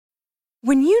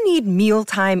When you need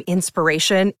mealtime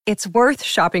inspiration, it's worth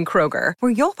shopping Kroger,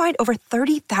 where you'll find over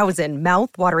 30,000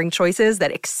 mouth-watering choices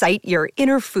that excite your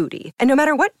inner foodie. And no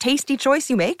matter what tasty choice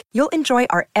you make, you'll enjoy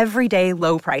our everyday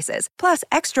low prices, plus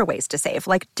extra ways to save,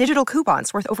 like digital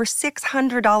coupons worth over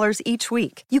 $600 each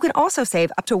week. You can also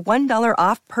save up to $1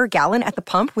 off per gallon at the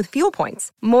pump with fuel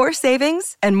points. More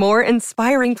savings and more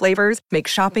inspiring flavors make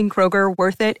shopping Kroger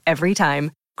worth it every time.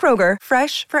 Kroger,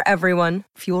 fresh for everyone.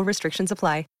 Fuel restrictions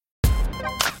apply.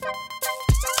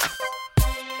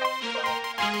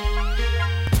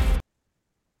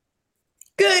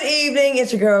 Good evening.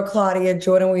 It's your girl, Claudia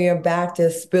Jordan. We are back to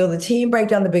spill the tea and break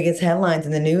down the biggest headlines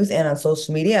in the news and on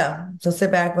social media. So sit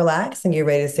back, relax, and get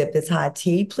ready to sip this hot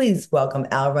tea. Please welcome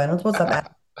Al Reynolds. What's up,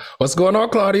 Al? What's going on,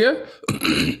 Claudia?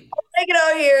 Take it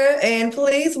out here. And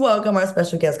please welcome our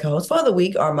special guest co-host for the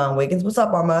week, Armand Wiggins. What's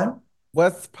up, Armand?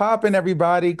 What's poppin',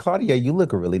 everybody? Claudia, you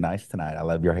look really nice tonight. I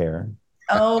love your hair.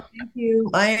 Oh, thank you.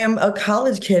 I am a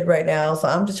college kid right now, so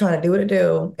I'm just trying to do what I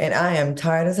do, and I am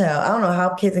tired as hell. I don't know how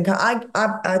kids in college,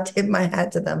 I tip my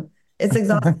hat to them. It's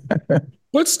exhausting.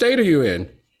 What state are you in?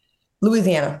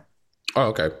 Louisiana. Oh,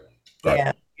 okay.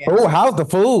 Yeah. Oh, how's the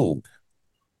food?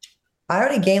 I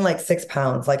already gained like 6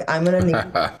 pounds. Like I'm gonna need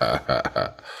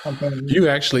something. You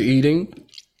actually eating?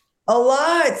 A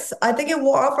lot. I think it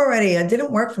wore off already. It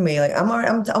didn't work for me. Like I'm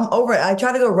over it. I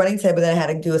tried to go running today, but then I had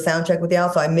to do a sound check with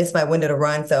y'all, so I missed my window to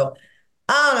run. So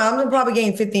I don't know. I'm gonna probably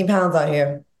gain 15 pounds out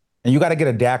here. And you got to get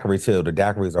a daiquiri too. The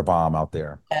daiquiris are bomb out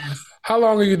there. Yes. How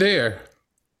long are you there?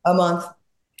 A month.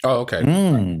 Oh, okay.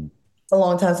 It's a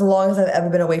long time. It's the longest I've ever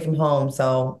been away from home.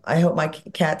 So I hope my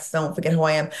cats don't forget who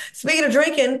I am. Speaking of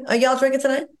drinking, are y'all drinking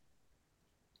tonight?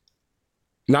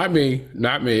 Not me.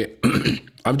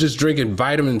 I'm just drinking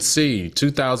vitamin C,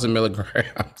 2,000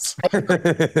 milligrams.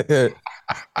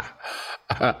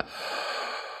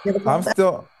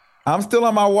 I'm still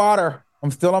on my water.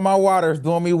 It's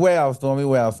doing me well. So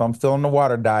I'm still on the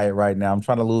water diet right now. I'm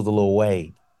trying to lose a little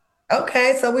weight.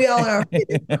 Okay, so we all are.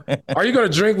 Are you going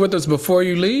to drink with us before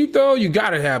you leave, though? You got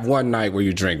to have one night where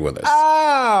you drink with us.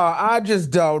 Oh, I just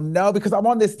don't know because I'm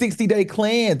on this 60-day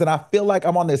cleanse and I feel like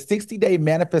I'm on this 60-day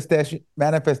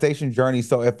manifestation journey.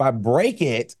 So if I break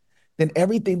it, then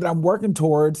everything that I'm working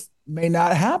towards may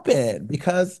not happen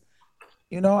because,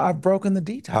 I've broken the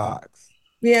detox.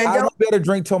 Yeah, I won't be able to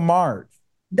drink till March.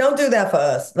 Don't do that for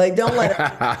us. Like, don't let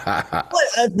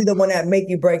us be the one that make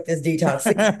you break this detox.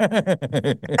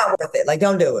 It's not worth it. Like,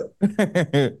 don't do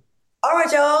it. All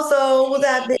right, y'all. So with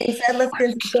that being said, let's get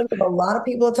into something a lot of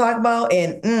people talk about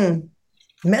and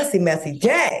messy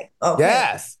day. Okay.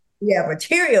 Yes. Yeah,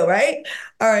 material, right?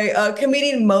 All right.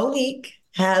 Comedian Monique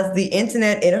has the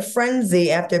internet in a frenzy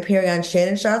after appearing on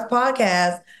Shannon Sharp's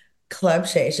podcast, Club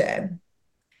Shay Shay.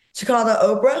 She called out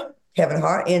Oprah, Kevin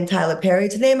Hart, and Tyler Perry,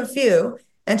 to name a few.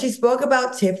 And she spoke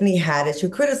about Tiffany Haddish, who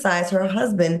criticized her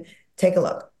husband. Take a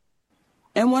look.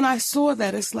 And when I saw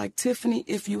that, it's like, Tiffany,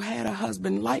 if you had a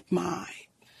husband like mine,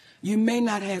 you may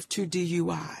not have 2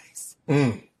 DUIs.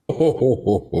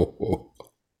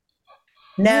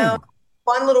 Now,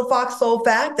 fun little Fox Soul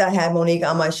fact, I had Monique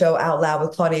on my show Out Loud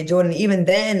with Claudia Jordan. Even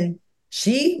then,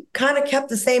 she kind of kept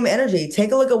the same energy.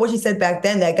 Take a look at what she said back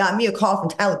then that got me a call from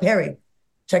Tyler Perry.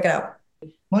 Check it out.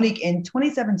 Monique, in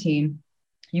 2017,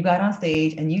 you got on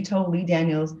stage and you told Lee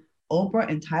Daniels, Oprah,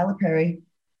 and Tyler Perry.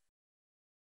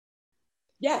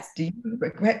 Yes. Do you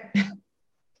regret?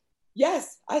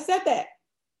 Yes, I said that.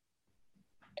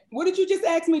 What did you just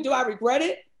ask me? Do I regret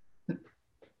it? Do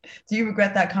you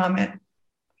regret that comment?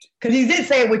 Because you did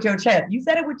say it with your chest. You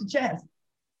said it with your chest.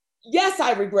 Yes,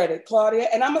 I regret it, Claudia.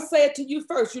 And I'm going to say it to you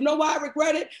first. You know why I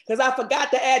regret it? Because I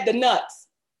forgot to add the nuts.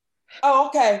 Oh,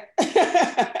 okay.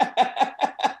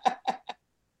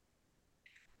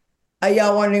 Are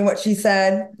y'all wondering what she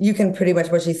said? You can pretty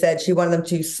much what she said. She wanted them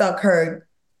to suck her.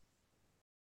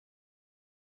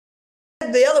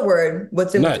 The other word,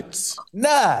 what's in Nuts.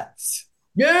 Nuts.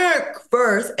 Yerk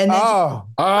first, and then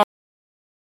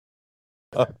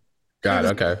God,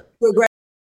 okay.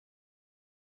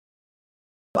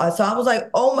 So I was like,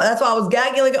 oh my, that's why I was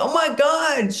gagging, like, oh my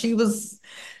God. She was,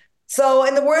 so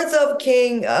in the words of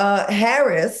King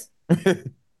Harris,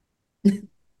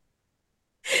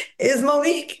 is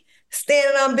Monique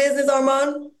standing on business,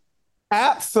 Armand?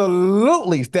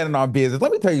 Absolutely standing on business.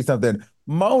 Let me tell you something.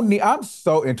 Monique, I'm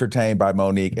so entertained by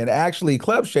Monique. And actually,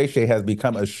 Club Shay Shay has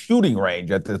become a shooting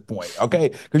range at this point, okay?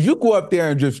 Because you go up there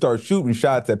and just start shooting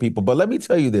shots at people. But let me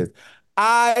tell you this.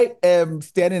 I am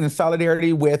standing in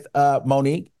solidarity with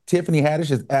Monique. Tiffany Haddish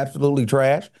is absolutely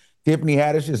trash. Tiffany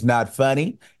Haddish is not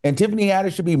funny. And Tiffany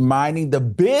Haddish should be minding the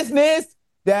business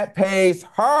that pays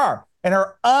her. And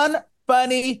her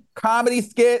unfunny comedy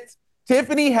skits,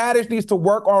 Tiffany Haddish needs to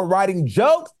work on writing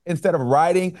jokes instead of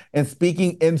writing and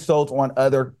speaking insults on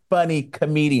other funny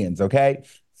comedians, okay?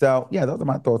 So, yeah, those are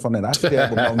my thoughts on that. I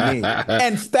stand with Monique.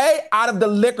 And stay out of the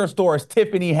liquor stores,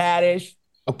 Tiffany Haddish,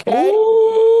 okay?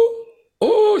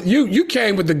 Ooh, you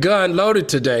came with the gun loaded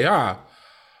today, huh?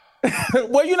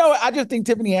 Well, you know what? I just think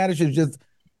Tiffany Haddish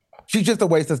she's just a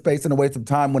waste of space and a waste of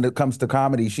time when it comes to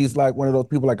comedy. She's like one of those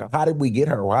people like, how did we get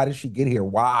her? Why did she get here?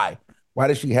 Why? Why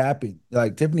does she happen?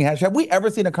 Like Tiffany Haddish. Have we ever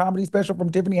seen a comedy special from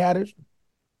Tiffany Haddish?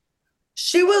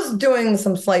 She was doing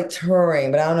some slight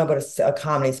touring, but I don't know about a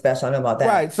comedy special. I don't know about that.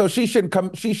 Right. So she shouldn't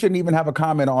come. She shouldn't even have a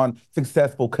comment on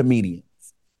successful comedians.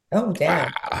 Oh, damn.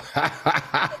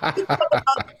 We talk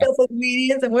about successful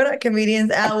comedians, and we're not comedians,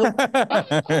 Al.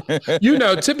 You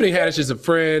know, Tiffany Haddish is a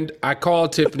friend. I call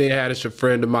Tiffany Haddish a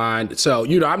friend of mine. So,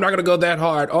 you know, I'm not going to go that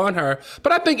hard on her.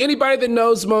 But I think anybody that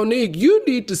knows Monique, you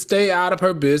need to stay out of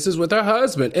her business with her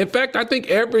husband. In fact, I think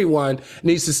everyone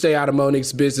needs to stay out of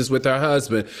Monique's business with her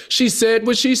husband. She said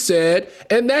what she said,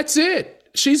 and that's it.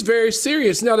 She's very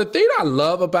serious. Now, the thing I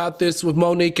love about this with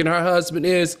Monique and her husband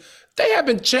is they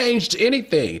haven't changed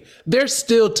anything. They're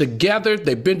still together.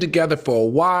 They've been together for a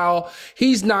while.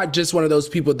 He's not just one of those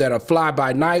people that are fly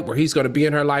by night where he's going to be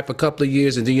in her life a couple of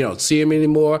years and then you don't see him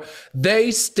anymore. They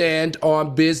stand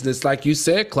on business, like you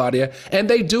said, Claudia, and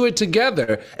they do it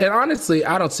together. And honestly,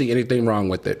 I don't see anything wrong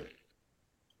with it.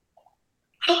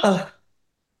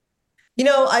 You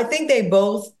know, I think they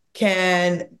both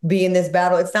can be in this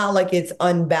battle. It's not like it's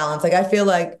unbalanced. Like, I feel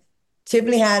like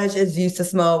Tiffany Haddish is used to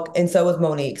smoke, and so is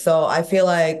Monique. So I feel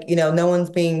like, you know, no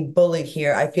one's being bullied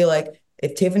here. I feel like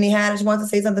if Tiffany Haddish wants to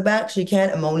say something back, she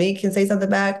can, and Monique can say something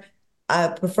back. I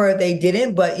prefer they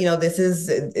didn't, but you know, this is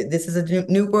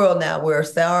a new world now where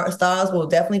stars will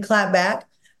definitely clap back.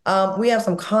 We have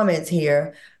some comments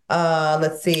here.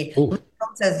 Let's see.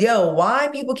 Says, "Yo, why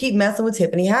people keep messing with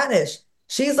Tiffany Haddish?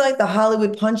 She's like the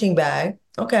Hollywood punching bag."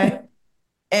 Okay.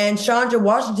 And Chandra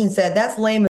Washington said, "That's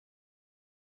lame."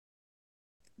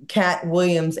 Cat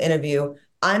Williams interview.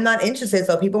 I'm not interested.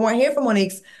 So people weren't here for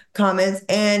Monique's comments.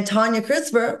 And Tanya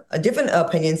Christopher, a different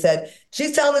opinion, said,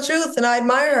 "She's telling the truth and I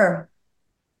admire her."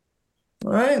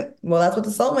 All right. Well, that's what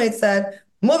the soulmate said.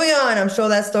 Moving on. I'm sure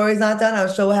that story's not done.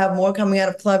 I'm sure we'll have more coming out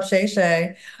of Club Shay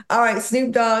Shay. All right.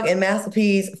 Snoop Dogg and Master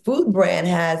P's food brand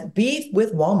has beef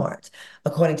with Walmart.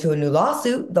 According to a new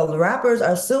lawsuit, the rappers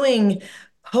are suing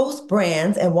Post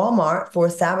Brands and Walmart for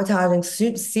sabotaging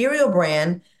Snoop's cereal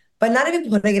brand by not even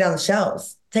putting it on the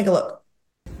shelves. Take a look.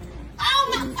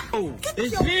 Oh my!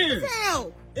 It's here.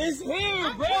 It's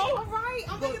here, bro. All right,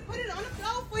 I'm gonna put it on the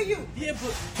shelf for you. Yeah,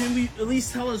 but can we at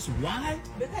least tell us why?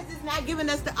 Because it's not giving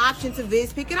us the option to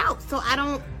pick it out. So I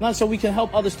don't. Not so we can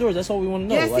help other stores. That's all we want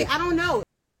to know. Yeah, see, I don't know.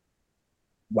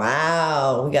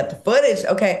 Wow, we got the footage.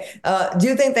 Okay, do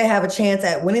you think they have a chance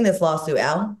at winning this lawsuit,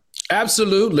 Al?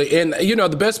 Absolutely. And, you know,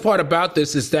 the best part about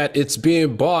this is that it's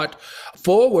being bought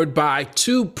forward by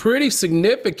two pretty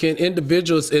significant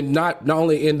individuals, and not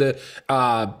only in the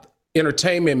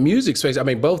entertainment music space. I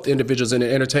mean, both individuals in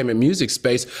the entertainment music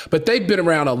space, but they've been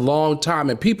around a long time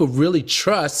and people really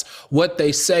trust what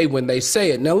they say when they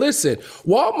say it. Now, listen,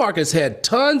 Walmart has had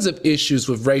tons of issues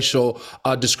with racial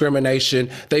discrimination.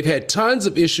 They've had tons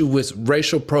of issues with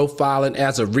racial profiling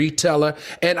as a retailer.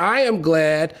 And I am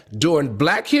glad during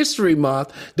Black History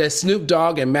Month that Snoop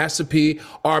Dogg and Master P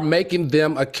are making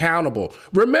them accountable.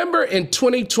 Remember in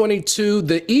 2022,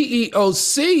 the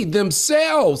EEOC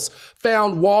themselves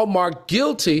found Walmart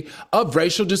guilty of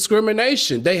racial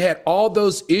discrimination. They had all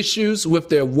those issues with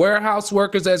their warehouse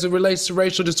workers as it relates to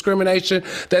racial discrimination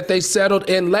that they settled.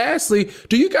 And lastly,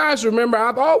 do you guys remember,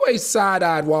 I've always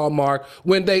side-eyed Walmart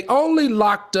when they only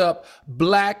locked up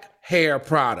Black hair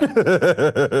products.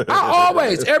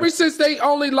 Ever since they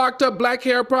only locked up Black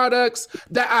hair products,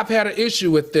 that I've had an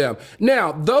issue with them.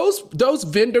 Now, those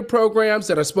vendor programs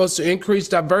that are supposed to increase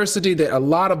diversity that a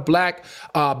lot of Black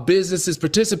businesses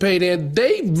participate in,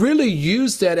 they really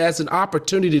use that as an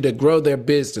opportunity to grow their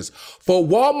business. For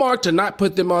Walmart to not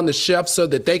put them on the shelf so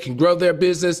that they can grow their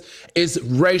business is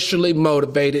racially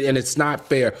motivated, and it's not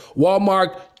fair.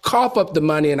 Walmart, cough up the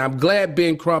money, and I'm glad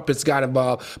Ben Crumpets got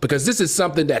involved because this is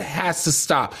something that has to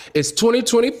stop. It's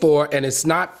 2024 and it's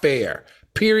not fair.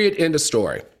 Period. End of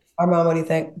story. Armand, what do you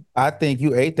think? I think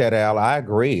you ate that, Al. I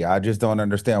agree. I just don't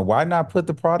understand why not put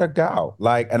the product out.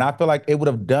 And I feel like it would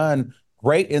have done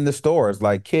great in the stores.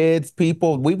 Like kids,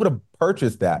 people, we would have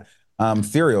purchased that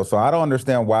cereal. So I don't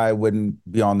understand why it wouldn't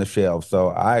be on the shelf. So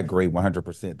I agree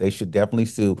 100%. They should definitely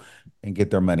sue and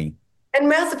get their money. And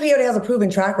Master P already has a proven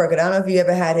track record. I don't know if you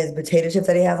ever had his potato chips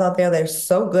that he has out there. They're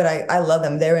so good. I love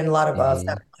them. They're in a lot of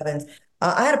 7-Elevens.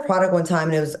 I had a product one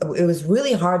time, and it was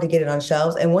really hard to get it on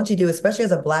shelves. And once you do, especially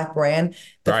as a Black brand,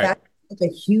 the Right. fact that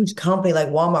a huge company like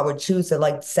Walmart would choose to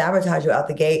like sabotage you out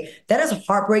the gate, that is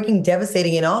heartbreaking,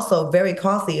 devastating, and also very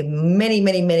costly. Many,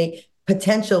 many, many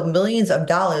potential millions of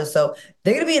dollars. So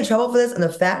they're gonna be in trouble for this. And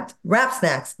the fact, Wrap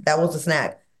Snacks, that was the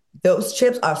snack. Those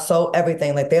chips are so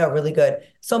everything. Like they are really good.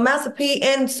 So Master P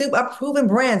and Soup are proven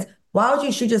brands. Why would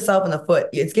you shoot yourself in the foot?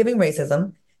 It's giving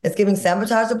racism. It's giving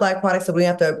sabotage to Black products, so we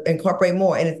have to incorporate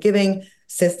more. And it's giving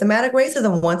systematic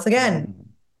racism once again.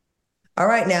 All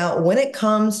right, now, when it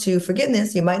comes to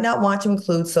forgiveness, you might not want to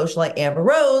include socialite Amber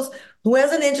Rose, who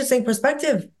has an interesting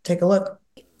perspective. Take a look.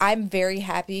 I'm very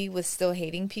happy with still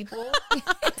hating people.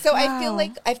 So I feel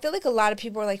like a lot of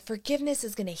people are like, forgiveness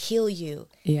is going to heal you.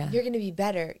 Yeah. You're going to be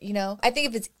better, you know? I think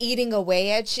if it's eating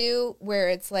away at you where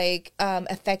it's like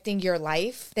affecting your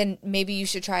life, then maybe you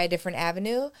should try a different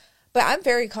avenue. But I'm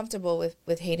very comfortable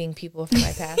with hating people from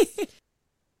my past.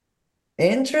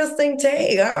 Interesting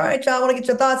take. All right, y'all, I want to get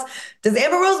your thoughts. Does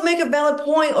Amber Rose make a valid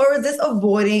point, or is this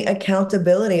avoiding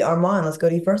accountability? Armand, let's go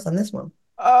to you first on this one.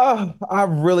 I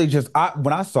really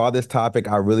when I saw this topic,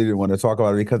 I really didn't want to talk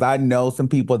about it because I know some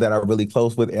people that are really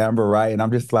close with Amber, right? And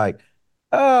I'm just like,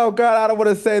 oh God, I don't want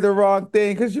to say the wrong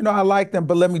thing because, I like them.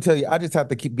 But let me tell you, I just have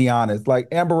to be honest. Like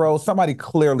Amber Rose, somebody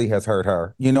clearly has hurt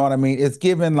her. You know what I mean? It's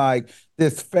given like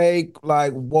this fake,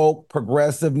 like woke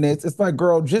progressiveness. It's like,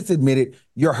 girl, just admit it.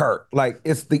 You're hurt. Like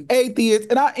it's the atheist.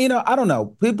 And I don't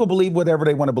know. People believe whatever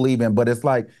they want to believe in, but it's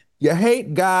like you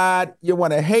hate God. You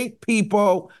want to hate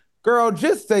people. Girl,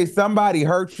 just say somebody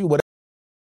hurt you, whatever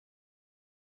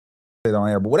on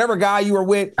air, but whatever guy you were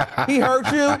with, he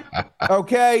hurt you,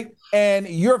 okay? And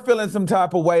you're feeling some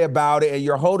type of way about it, and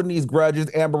you're holding these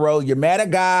grudges, Amber Rose. You're mad at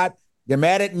God, you're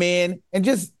mad at men, and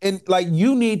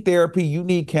you need therapy, you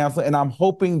need counseling, and I'm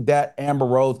hoping that Amber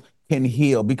Rose can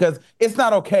heal because it's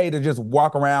not okay to just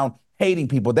walk around hating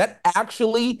people. That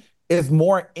actually is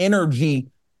more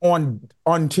energy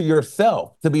onto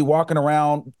yourself to be walking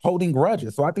around holding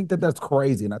grudges. So I think that that's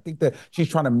crazy. And I think that she's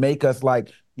trying to make us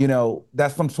like,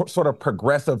 that's some sort of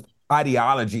progressive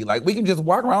ideology. Like we can just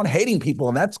walk around hating people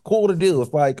and that's cool to do.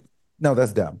 It's like, no,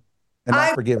 that's dumb. And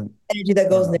not forgiving. Energy that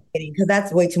goes into hating, because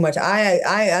that's way too much.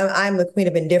 I'm the queen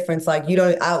of indifference. Like you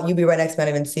be right next to me, I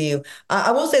don't even see you.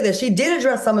 I will say this: she did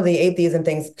address some of the atheism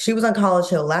things. She was on College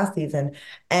Hill last season,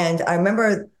 and I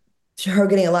remember her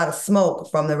getting a lot of smoke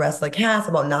from the rest of the cast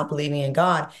about not believing in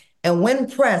God. And when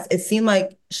pressed, it seemed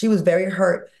like she was very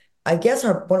hurt. I guess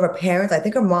one of her parents, I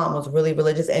think her mom was really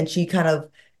religious, and she kind of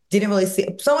didn't really see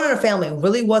someone in her family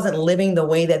really wasn't living the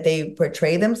way that they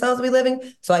portrayed themselves to be living.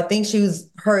 So I think she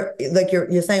was hurt, like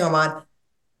you're saying, Armand,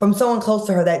 from someone close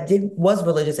to her that was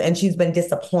religious, and she's been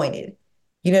disappointed.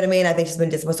 You know what I mean? I think she's been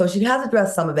disappointed. So she has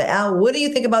addressed some of it. Al, what do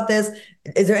you think about this?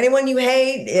 Is there anyone you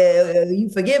hate? Are you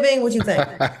forgiving? What you think?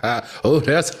 I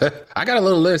got a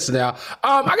little list now.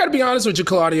 I got to be honest with you,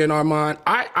 Claudia and Armand.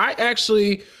 I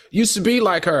actually used to be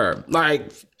like her.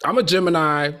 Like, I'm a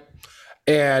Gemini.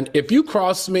 And if you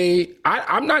cross me,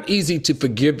 I'm not easy to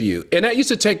forgive you. And that used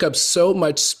to take up so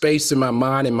much space in my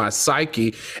mind and my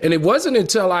psyche. And it wasn't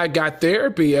until I got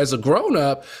therapy as a grown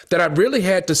up that I really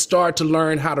had to start to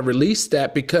learn how to release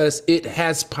that, because it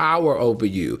has power over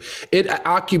you. It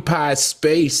occupies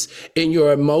space in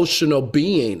your emotional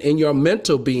being, in your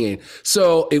mental being.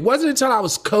 So it wasn't until I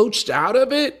was coached out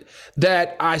of it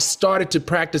that I started to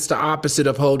practice the opposite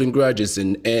of holding grudges.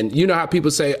 And you know how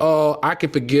people say, oh, I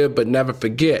can forgive but never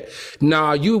forget.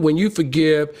 Nah, when you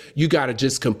forgive, you got to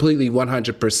just completely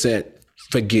 100%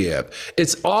 forgive.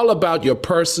 It's all about your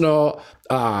personal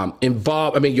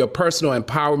your personal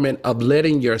empowerment of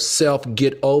letting yourself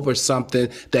get over something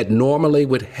that normally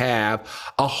would have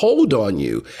a hold on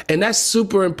you. And that's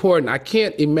super important. I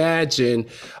can't imagine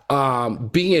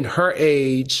being her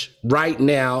age right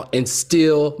now and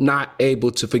still not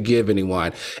able to forgive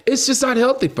anyone. It's just not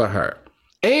healthy for her.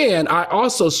 And I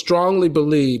also strongly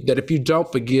believe that if you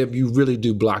don't forgive, you really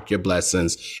do block your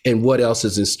blessings and what else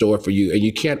is in store for you. And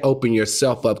you can't open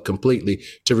yourself up completely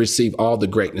to receive all the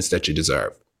greatness that you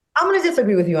deserve. I'm going to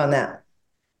disagree with you on that,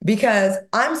 because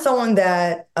I'm someone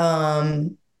that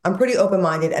I'm pretty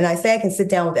open-minded, and I say I can sit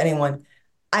down with anyone.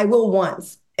 I will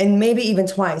once and maybe even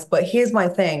twice. But here's my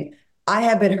thing. I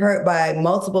have been hurt by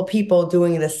multiple people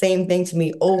doing the same thing to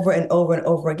me over and over and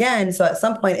over again. So at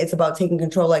some point, it's about taking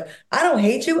control. Like, I don't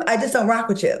hate you. I just don't rock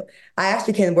with you. I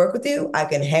actually can work with you. I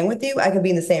can hang with you. I can be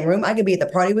in the same room. I can be at the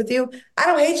party with you. I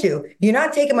don't hate you. You're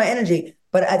not taking my energy.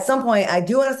 But at some point, I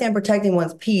do understand protecting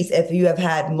one's peace if you have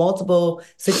had multiple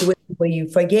situations where you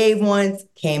forgave once,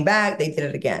 came back, they did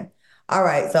it again. All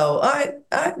right. So, all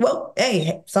right. Well,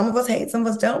 hey, some of us hate, some of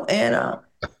us don't. And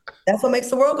That's what makes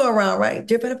the world go around, right?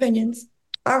 Different opinions.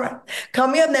 All right.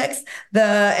 Coming up next, the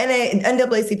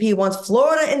NAACP wants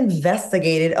Florida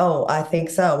investigated. Oh, I think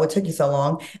so. What took you so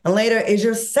long? And later, is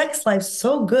your sex life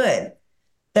so good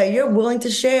that you're willing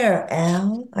to share?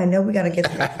 Al, I know we got to get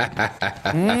to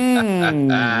that.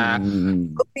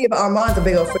 Let's see if Armand's a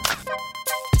big old freak.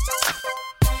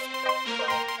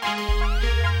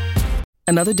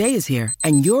 Another day is here,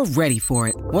 and you're ready for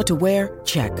it. What to wear?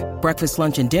 Check. Breakfast,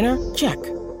 lunch, and dinner? Check.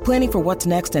 Planning for what's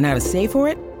next and how to save for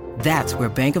it? That's where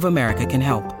Bank of America can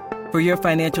help. For your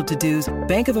financial to-dos,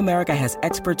 Bank of America has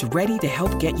experts ready to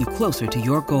help get you closer to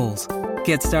your goals.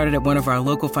 Get started at one of our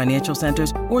local financial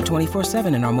centers or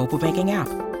 24/7 in our mobile banking app.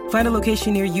 Find a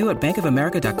location near you at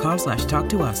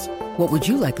bankofamerica.com/talktous. What would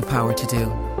you like the power to do?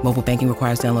 Mobile banking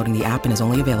requires downloading the app and is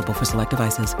only available for select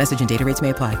devices. Message and data rates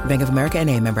may apply. Bank of America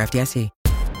N.A., member FDIC.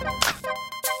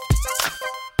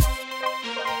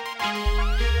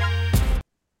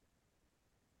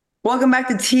 Welcome back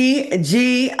to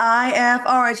TGIF.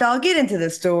 All right, y'all, get into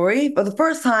this story. For the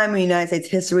first time in United States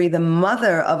history, the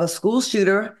mother of a school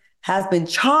shooter has been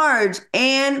charged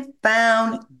and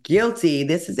found guilty.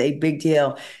 This is a big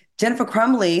deal. Jennifer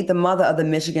Crumley, the mother of the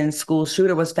Michigan school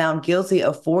shooter, was found guilty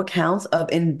of 4 counts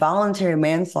of involuntary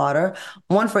manslaughter,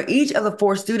 one for each of the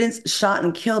 4 students shot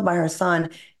and killed by her son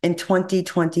in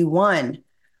 2021.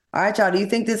 All right, y'all, do you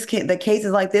think the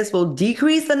cases like this will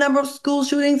decrease the number of school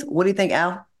shootings? What do you think,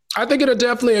 Al? I think it'll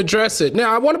definitely address it.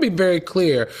 Now, I want to be very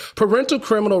clear. Parental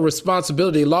criminal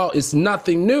responsibility law is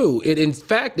nothing new. It, in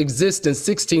fact, exists in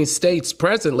 16 states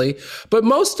presently, but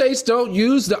most states don't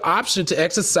use the option to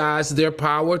exercise their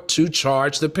power to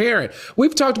charge the parent.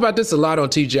 We've talked about this a lot on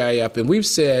TGIF, and we've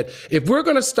said if we're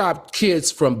going to stop kids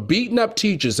from beating up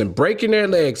teachers and breaking their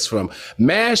legs, from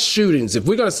mass shootings, if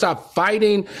we're going to stop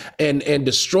fighting and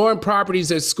destroying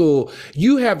properties at school,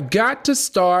 you have got to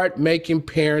start making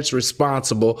parents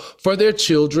responsible for their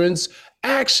children's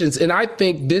actions. And I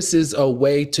think this is a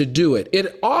way to do it.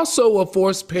 It also will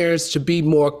force parents to be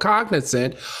more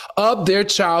cognizant of their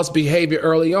child's behavior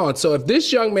early on. So if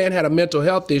this young man had a mental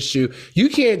health issue, you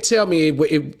can't tell me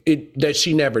that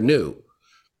she never knew,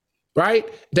 right?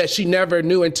 That she never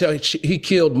knew until he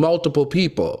killed multiple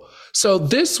people. So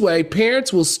this way,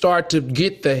 parents will start to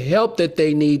get the help that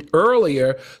they need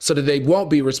earlier so that they won't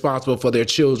be responsible for their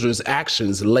children's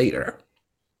actions later.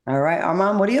 All right,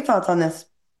 Armand, what are your thoughts on this?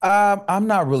 I'm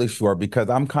not really sure because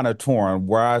I'm kind of torn.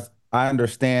 Whereas I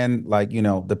understand,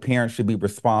 the parents should be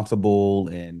responsible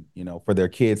and, for their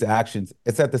kids' actions.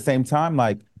 It's at the same time,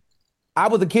 I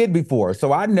was a kid before,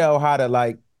 so I know how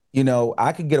to,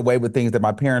 I could get away with things that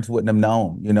my parents wouldn't have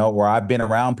known, or I've been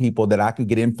around people that I can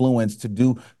get influenced to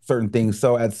do certain things.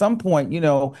 So at some point,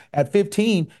 at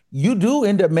 15, you do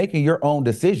end up making your own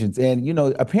decisions. And,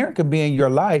 a parent can be in your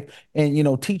life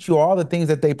and, teach you all the things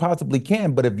that they possibly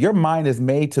can. But if your mind is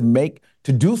made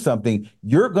to do something,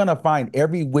 you're going to find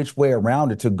every which way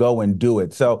around it to go and do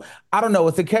it. So I don't know.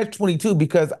 It's a catch-22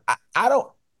 because I don't,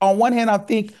 on one hand, I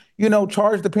think,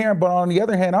 charge the parent. But on the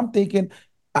other hand, I'm thinking,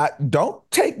 don't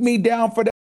take me down for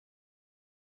that.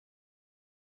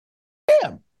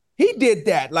 Damn, he did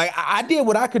that. I did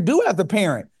what I could do as a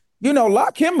parent.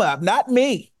 Lock him up, not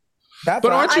me. But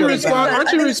aren't you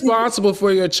responsible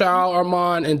for your child,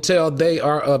 Armand, until they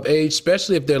are of age,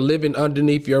 especially if they're living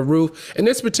underneath your roof? In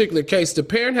this particular case, the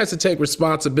parent has to take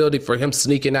responsibility for him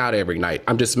sneaking out every night.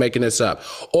 I'm just making this up.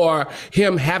 Or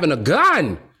him having a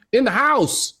gun in the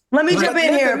house. Let me jump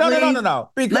in here, please. No.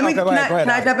 Can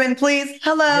I jump in, please?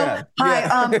 Hello. Yeah.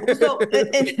 Hi.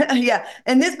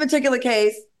 In this particular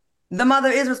case, the mother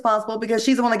is responsible because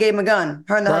she's the one that gave him a gun.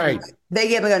 Her and the husband, they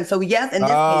gave him a gun. So yes, in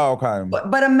this case. Okay.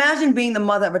 But imagine being the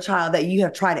mother of a child that you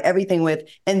have tried everything with,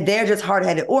 and they're just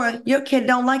hard-headed, or your kid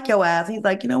don't like your ass. And he's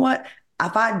like, you know what?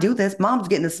 If I do this, mom's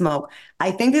getting the smoke.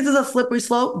 I think this is a slippery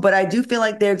slope, but I do feel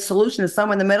like their solution is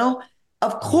somewhere in the middle.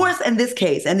 Of course, in this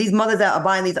case, and these mothers that are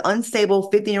buying these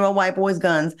unstable 15-year-old white boys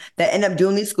guns that end up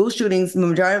doing these school shootings, the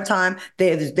majority of the time,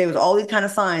 there was all these kind of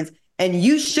signs. And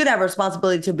you should have a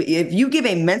responsibility to be, if you give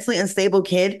a mentally unstable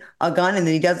kid a gun and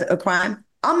then he does a crime,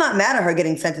 I'm not mad at her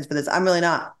getting sentenced for this. I'm really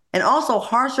not. And also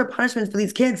harsher punishments for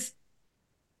these kids.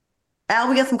 Al,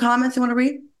 we got some comments you want to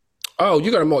read? Oh,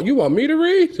 you want me to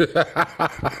read?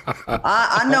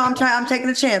 I know. I'm taking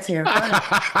a chance here.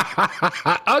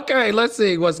 Okay, let's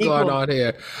see what's going on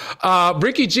here.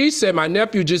 Ricky G said, my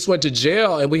nephew just went to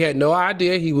jail and we had no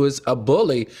idea he was a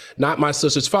bully, not my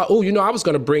sister's fault. Oh, I was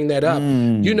going to bring that up.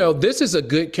 This is a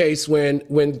good case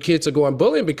when kids are going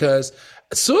bullying because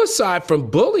suicide from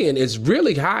bullying is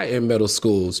really high in middle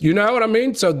schools. You know what I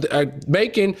mean? So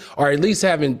making, or at least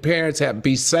having parents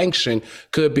be sanctioned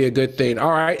could be a good thing.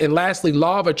 All right. And lastly,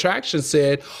 Law of Attraction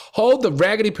said, hold the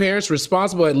raggedy parents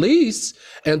responsible at least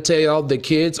until the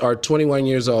kids are 21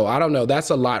 years old. I don't know. That's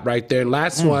a lot right there. And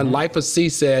last one, Life of C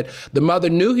said, the mother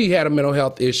knew he had a mental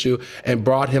health issue and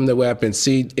brought him the weapon.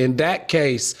 See, in that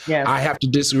case, I have to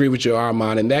disagree with you,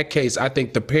 Armand. In that case, I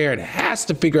think the parent has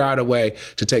to figure out a way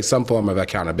to take some form of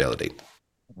accountability.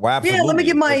 Well, yeah, let me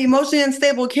give my emotionally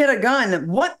unstable kid a gun.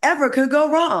 Whatever could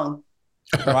go wrong?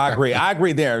 No, I agree. I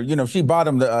agree there. You know, she bought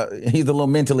him he's a little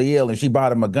mentally ill and she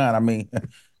bought him a gun. I mean,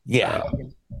 yeah.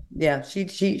 Yeah,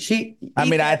 she. I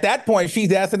mean, at that point,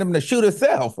 she's asking him to shoot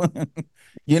herself.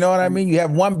 You know what I mean? You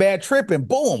have one bad trip and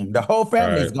boom, the whole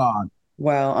family's gone.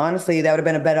 Well, honestly, that would have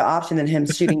been a better option than him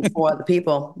shooting four other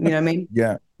people. You know what I mean?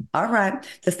 Yeah. All right.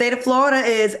 The state of Florida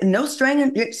is no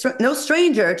stranger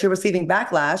to receiving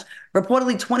backlash.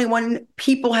 Reportedly, 21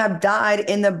 people have died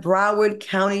in the Broward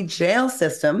County jail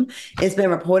system. It's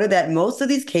been reported that most of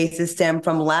these cases stem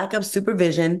from lack of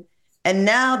supervision. And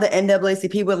now the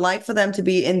NAACP would like for them to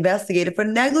be investigated for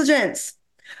negligence.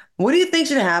 What do you think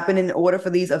should happen in order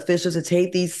for these officials to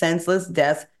take these senseless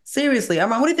deaths seriously?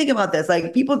 Armand, what do you think about this?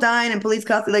 Like, people dying in police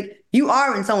custody, like, you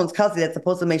are in someone's custody that's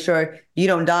supposed to make sure you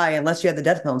don't die unless you have the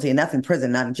death penalty, and that's in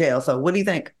prison, not in jail. So what do you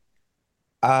think?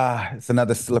 It's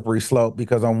another slippery slope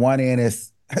because on one end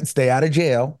it's stay out of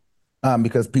jail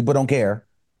because people don't care.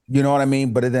 You know what I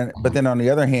mean? But then on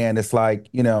the other hand, it's like,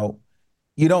 you know,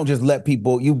 you don't just let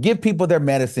people, you give people their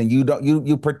medicine.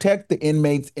 You protect the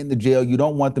inmates in the jail. You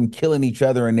don't want them killing each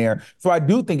other in there. So I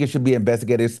do think it should be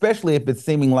investigated, especially if it's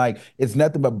seeming like it's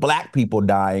nothing but Black people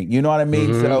dying. You know what I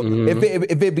mean?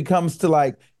 If it becomes to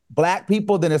like Black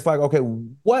people, then it's like, okay,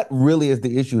 what really is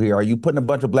the issue here? Are you putting a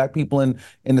bunch of Black people in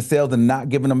the cells and not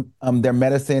giving them their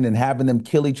medicine and having them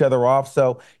kill each other off?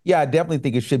 So yeah, I definitely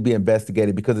think it should be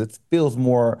investigated because it feels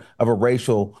more of a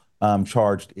racial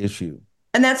charged issue.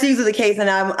 And that's usually the case. And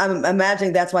I'm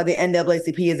imagining that's why the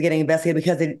NAACP is getting investigated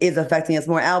because it is affecting us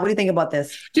more. Al, what do you think about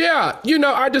this? Yeah, you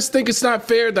know, I just think it's not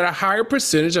fair that a higher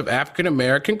percentage of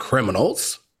African-American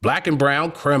criminals, Black and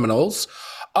brown criminals,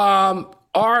 are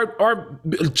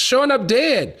showing up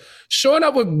dead, showing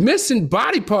up with missing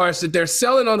body parts that they're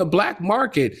selling on the black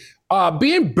market.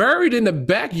 Being buried in the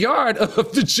backyard of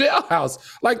the jailhouse.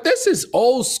 Like, this is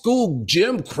old school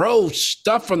Jim Crow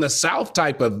stuff from the South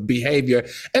type of behavior.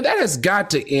 And that has got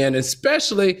to end,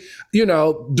 especially, you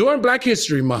know, during Black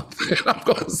History Month. I'm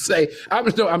going to say,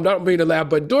 I'm not being allowed,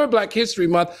 but during Black History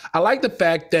Month, I like the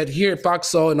fact that here at Fox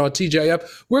Soul and on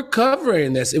TJF, we're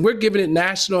covering this and we're giving it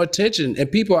national attention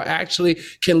and people actually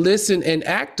can listen and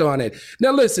act on it.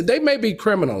 Now, listen, they may be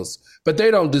criminals, but they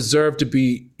don't deserve to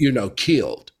be, you know,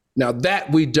 killed. Now, that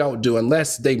we don't do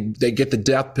unless they get the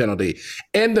death penalty.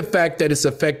 And the fact that it's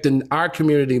affecting our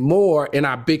community more in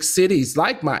our big cities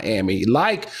like Miami,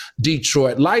 like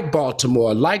Detroit, like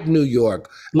Baltimore, like New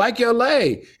York, like LA.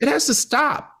 It has to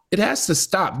stop. It has to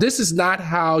stop. This is not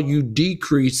how you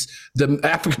decrease the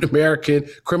African-American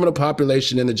criminal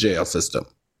population in the jail system.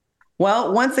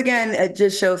 Well, once again, it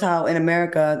just shows how in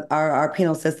America, our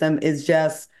penal system is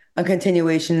just a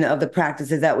continuation of the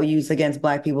practices that we used against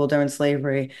Black people during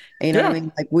slavery. And, you know what I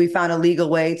mean? Like, we found a legal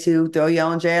way to throw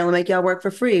y'all in jail and make y'all work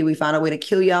for free. We found a way to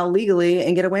kill y'all legally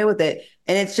and get away with it.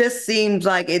 And it just seems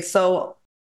like it's so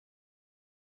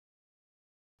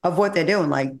of what they're doing.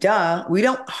 Like, duh, we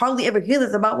don't hardly ever hear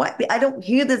this about white people. I don't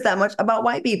hear this that much about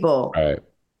white people. Right.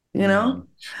 You know?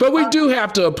 But we do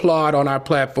have to applaud on our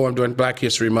platform during Black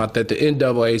History Month that the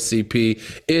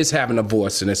NAACP is having a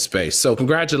voice in this space. So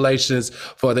congratulations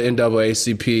for the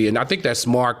NAACP. And I think that's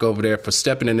Mark over there for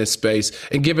stepping in this space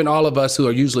and giving all of us who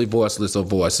are usually voiceless a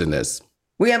voice in this.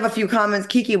 We have a few comments.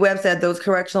 Kiki Webb said those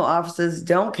correctional officers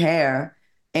don't care.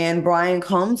 And Brian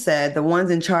Combs said the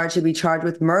ones in charge should be charged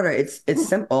with murder. It's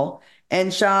simple.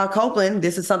 And Shaw Copeland,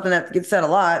 this is something that gets said a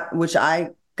lot, which I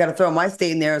got to throw my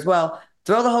state in there as well.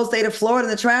 Throw the whole state of Florida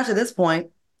in the trash at this point.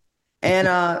 And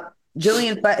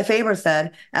Jillian Faber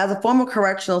said, as a former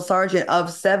correctional sergeant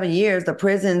of 7 years, the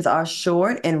prisons are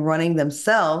short and running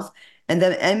themselves, and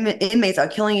the inmates are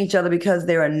killing each other because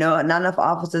there are not enough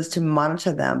officers to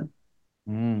monitor them.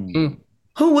 Who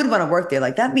would want to work there?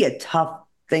 Like, that'd be a tough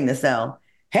thing to sell.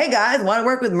 Hey, guys, want to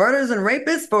work with murderers and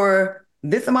rapists for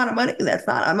this amount of money? That's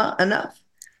not enough.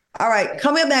 All right,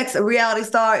 coming up next, a reality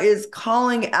star is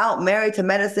calling out Married to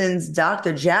Medicine's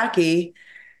Dr. Jacquees.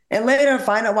 And later,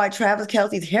 find out why Travis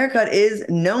Kelce's haircut is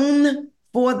known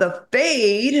for the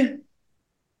fade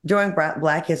during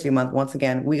Black History Month. Once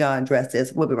again, we got to address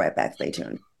this. We'll be right back. Stay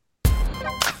tuned.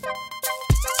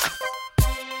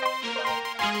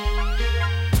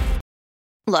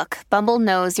 Look, Bumble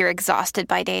knows you're exhausted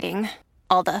by dating.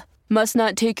 All the must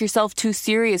not take yourself too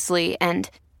seriously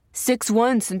and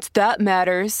 6'1" since that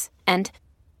matters. And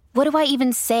what do I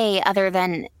even say other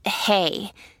than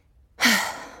hey?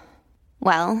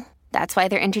 Well, that's why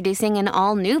they're introducing an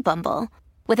all-new Bumble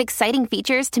with exciting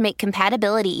features to make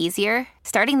compatibility easier,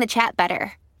 starting the chat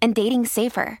better, and dating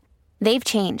safer. They've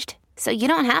changed, so you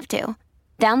don't have to.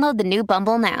 Download the new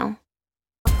Bumble now.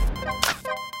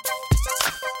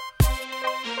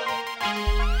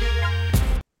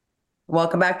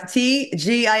 Welcome back to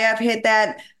TGIF. Hit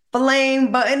that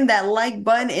flame button, that like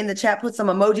button in the chat. Put some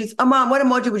emojis. Mom, what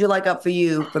emoji would you like up for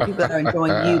you, for people that are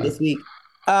enjoying you this week?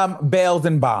 Bells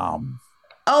and bombs.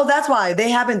 Oh, that's why they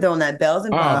haven't thrown that. Bells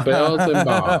and bombs. Bells and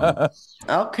bombs.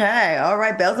 Okay. All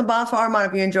right. Bells and bombs for Armand.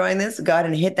 If you're enjoying this, go ahead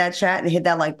and hit that chat and hit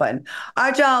that like button. All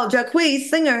right, y'all. Jacquees,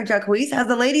 singer Jacquees, has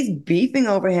the ladies beefing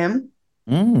over him.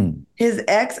 His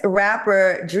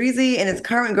ex-rapper Dreezy and his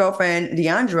current girlfriend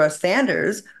Deandra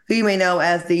Sanders, who you may know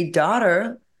as the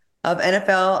daughter of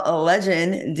NFL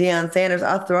legend Deion Sanders,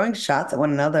 are throwing shots at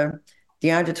one another.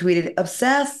 Deandra tweeted,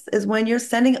 "Obsessed is when you're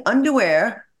sending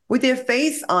underwear with your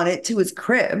face on it to his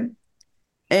crib."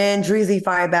 And Dreezy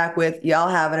fired back with, "Y'all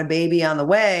having a baby on the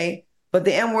way, but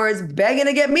the N-word's begging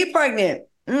to get me pregnant."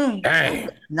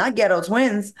 Not ghetto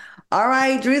twins. All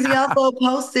right, Dreezy also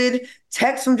posted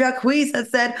text from Jacquees that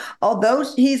said, although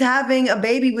he's having a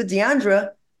baby with Deandra,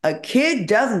 a kid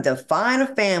doesn't define a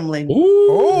family.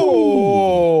 Ooh.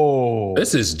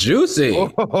 This is juicy.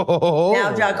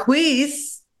 Now,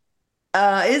 Jacquees,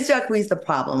 is Jacquees the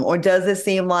problem? Or does this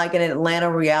seem like an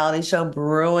Atlanta reality show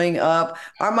brewing up?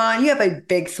 Armand, you have a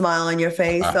big smile on your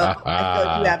face, so I feel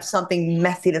like you have something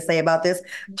messy to say about this.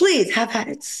 Please, have at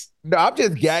it. No, I'm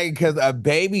just gagging because a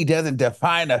baby doesn't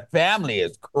define a family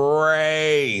is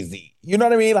crazy. You know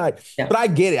what I mean? But I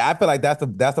get it. I feel like that's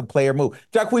a player move.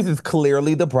 Jacquees is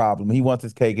clearly the problem. He wants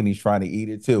his cake and he's trying to eat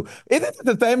it too. Isn't this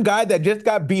the same guy that just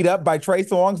got beat up by Trey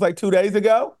Songz like 2 days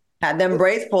ago? Had them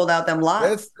braids pulled out, them locks.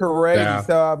 That's crazy. Yeah.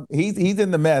 So he's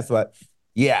in the mess, but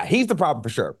yeah, he's the problem for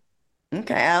sure.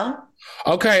 Okay, Al.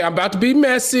 Okay, I'm about to be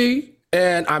messy,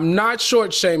 and I'm not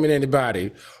short shaming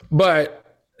anybody, but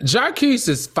Jacquees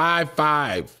is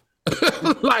 5'5".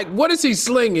 Like, what is he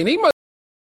slinging? He must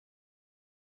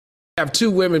have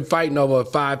 2 women fighting over a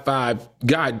 5'5"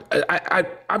 guy.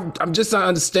 I'm just not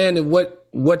understanding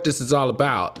what this is all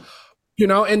about. You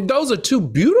know, and those are 2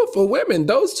 beautiful women.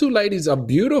 Those 2 ladies are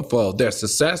beautiful. They're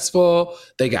successful.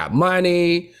 They got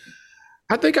money.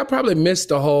 I think I probably missed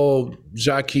the whole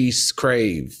Jacquees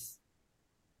crave.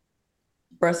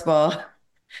 First of all,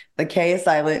 the K is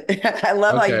silent. I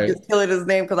love how you just killed his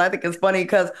name because I think it's funny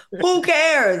because who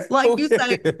cares? Like you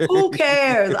say, who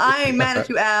cares? I ain't mad at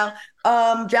you, Al.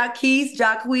 Jacquees,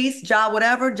 Ja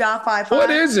whatever, Ja 5'5".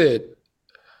 What is it?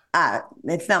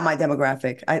 It's not my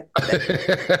demographic.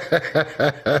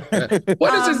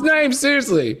 What is his name?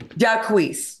 Seriously.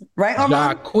 Jacquees, right?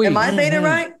 Jacquees. Am I saying it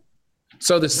right?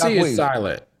 So the C is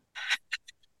silent.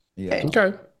 Yeah.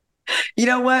 Okay. You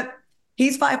know what?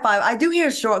 He's 5'5". I do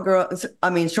hear short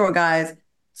guys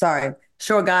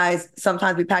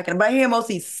sometimes be packing, but I hear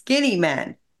mostly skinny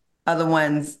men are the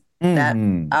ones that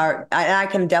are, I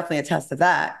can definitely attest to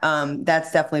that.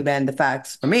 That's definitely been the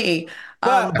facts for me.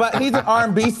 But he's an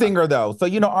R&B singer, though. So,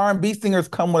 R&B singers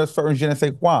come with a certain je ne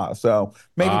sais quoi. So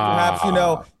maybe perhaps,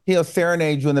 he'll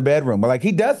serenade you in the bedroom. But,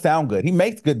 he does sound good. He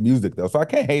makes good music, though. So I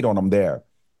can't hate on him there,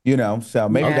 So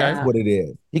maybe that's what it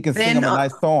is. He can sing him a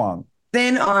nice song.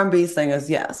 Thin R&B singers,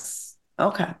 yes.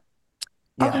 Okay.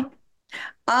 Yeah. Okay.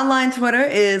 Online Twitter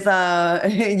is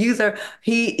user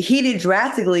heated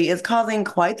drastically is causing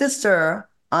quite the stir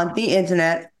on the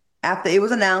internet after it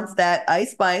was announced that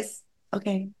Ice Spice,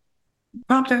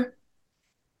 prompter.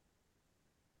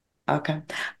 Okay.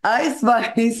 Ice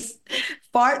Spice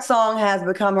Fart Song has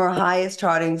become her highest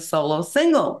charting solo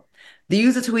single. The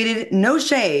user tweeted, "No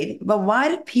shade, but why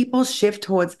did people shift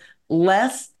towards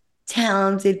less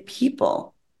talented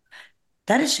people?"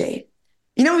 That is shade.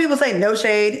 You know when people say no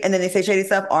shade and then they say shady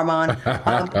stuff? Armand. You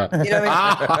know what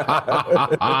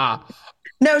I mean?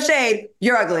 No shade,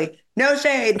 you're ugly. No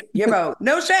shade, you're broke.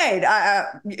 No shade,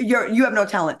 you have no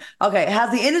talent. Okay,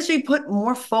 has the industry put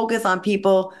more focus on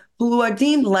people who are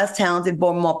deemed less talented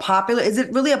but more popular? Is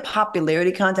it really a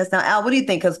popularity contest now? Al, what do you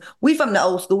think? Because we from the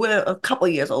old school, we're a couple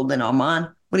of years older than Armand.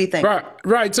 What do you think?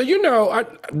 Right. So,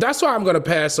 that's why I'm going to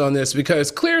pass on this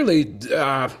because clearly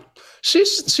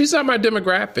she's not my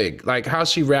demographic. Like how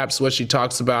she raps, what she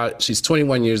talks about. She's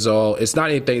 21 years old. It's not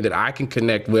anything that I can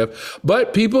connect with,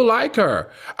 but people like her.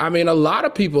 I mean, a lot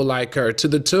of people like her to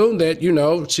the tune that,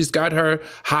 she's got her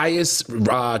highest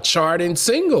charting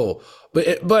single.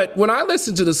 But when I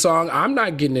listen to the song, I'm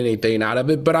not getting anything out of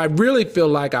it. But I really feel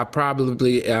like I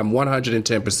probably am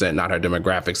 110% not her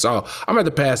demographic. So I'm going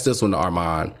to pass this one to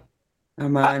Armand.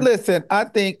 Listen, I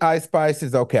think Ice Spice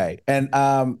is okay. And,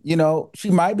 she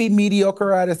might be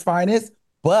mediocre at its finest,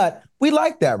 but we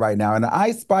like that right now. In the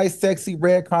Ice Spice, sexy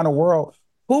red kind of world,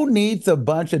 who needs a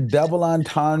bunch of double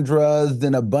entendres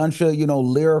and a bunch of,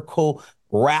 lyrical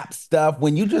rap stuff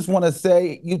when you just want to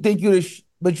say you think you're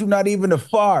but you're not even a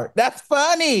fart? That's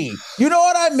funny. You know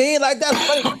what I mean? Like, that's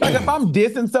funny. Like, if I'm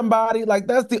dissing somebody, like,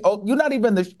 you're not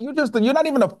even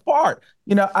a fart.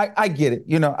 I get it.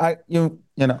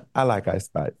 I like Ice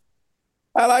Spice.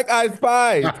 I like Ice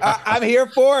Spice. I'm here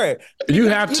for it. You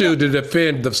have to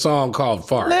defend the song called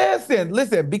Fart.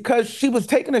 Listen, because she was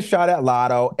taking a shot at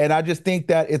Lotto, and I just think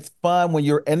that it's fun when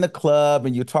you're in the club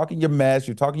and you're talking your mess,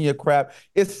 you're talking your crap.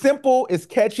 It's simple, it's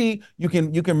catchy. You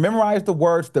can memorize the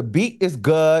words. The beat is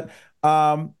good.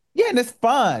 And it's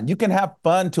fun. You can have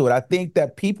fun to it. I think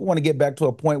that people want to get back to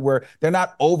a point where they're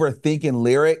not overthinking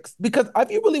lyrics, because if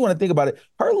you really want to think about it,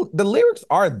 the lyrics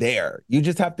are there. You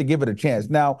just have to give it a chance.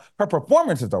 Now, her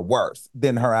performances are worse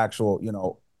than her actual,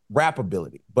 rap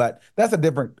ability, but that's a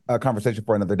different conversation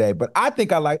for another day. But I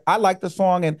think I like the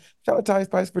song, and shout out to Ice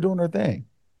Spice for doing her thing.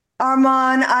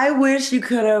 Armand, I wish you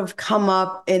could have come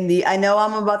up I know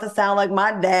I'm about to sound like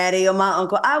my daddy or my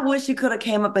uncle. I wish you could have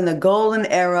came up in the golden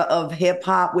era of hip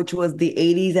hop, which was the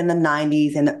 80s and the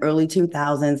 90s and the early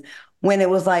 2000s, when it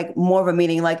was like more of a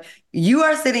meeting. Like, you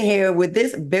are sitting here with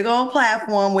this big old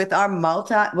platform with our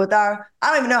I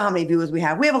don't even know how many viewers we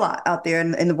have. We have a lot out there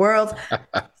in the world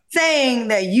saying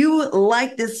that you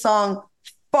like this song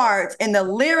Farts, and the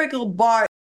lyrical bar.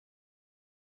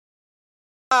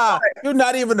 You're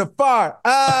not even a fart.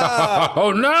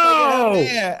 Oh no!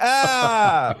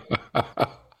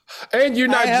 And you're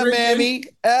not drinking. Mammy.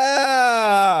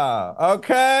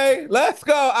 Okay. Let's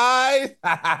go, Ice.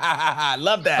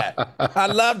 Love that. I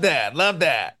love that. Love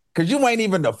that. Because you ain't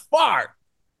even a fart.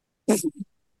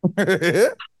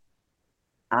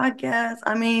 I guess.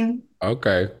 I mean.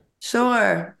 Okay.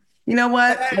 Sure. You know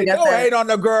what? Hey, don't hate on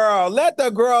the girl. Let the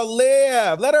girl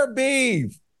live. Let her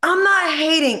be. I'm not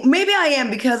hating. Maybe I am,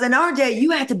 because in our day,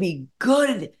 you had to be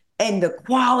good, and the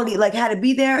quality had to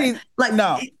be there.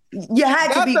 No. You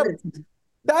had to be good.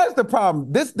 That's the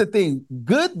problem. This is the thing.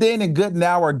 Good then and good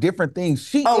now are different things.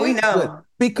 We know. Good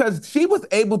because she was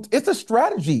able to, it's a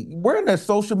strategy. We're in a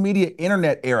social media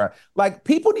internet era. Like,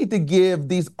 people need to give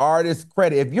these artists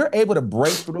credit. If you're able to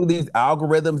break through these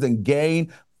algorithms and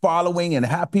gain following and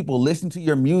have people listen to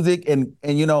your music and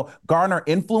garner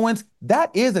influence, that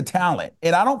is a talent.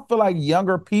 And I don't feel like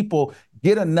younger people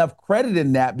get enough credit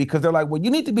in that, because they're like, well, you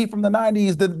need to be from the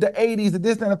 90s, the 80s, the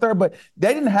this and the third, but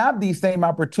they didn't have these same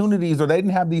opportunities, or they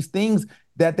didn't have these things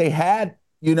that they had,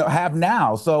 have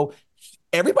now. So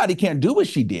everybody can't do what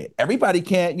she did. Everybody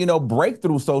can't, break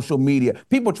through social media.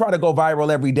 People try to go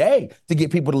viral every day to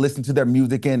get people to listen to their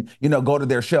music and, go to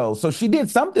their shows. So she did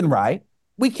something right.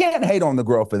 We can't hate on the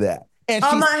girl for that. And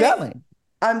she's selling.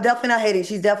 I'm definitely not hating.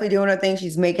 She's definitely doing her thing.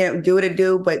 She's making it do what it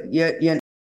do, but you're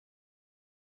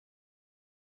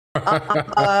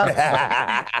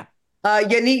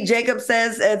Unique Jacob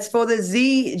says it's for the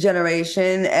Z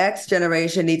generation. X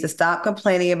generation needs to stop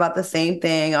complaining about the same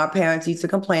thing our parents used to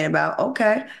complain about.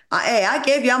 Okay. I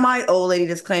gave y'all my old lady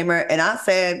disclaimer, and I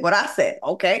said what I said.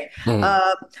 Okay.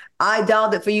 I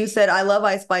dialed it for you, said, I love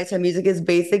Ice Spice. Her music is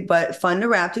basic, but fun to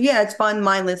rap to. Yeah, it's fun,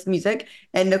 mindless music.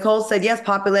 And Nicole said, yes,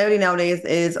 popularity nowadays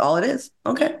is all it is.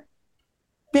 Okay.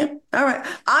 Yeah. All right.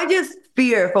 I just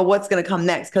fear for what's going to come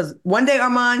next, because one day,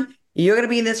 Armand, you're going to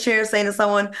be in this chair saying to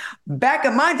someone, back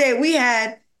in my day, we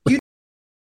had,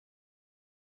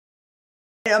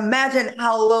 imagine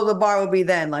how low the bar would be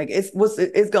then. Like, it's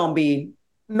going to be.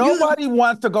 Nobody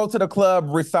wants to go to the club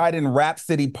reciting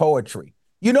Rhapsody poetry.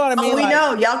 You know what I mean? Oh, we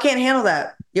know. Y'all can't handle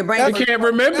that. Your brain. They can't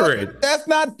remember it. That's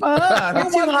not fun.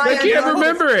 They can't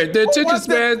remember it. The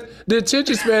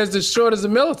attention span is as short as a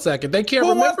millisecond. They can't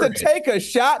remember it. Who wants to take a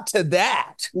shot to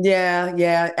that?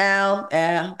 Yeah. Al,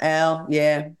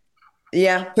 yeah.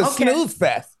 Yeah. The snooze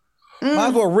fest. Might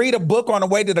as well read a book on the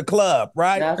way to the club,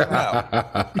 right? No.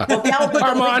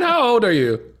 Armand, how old are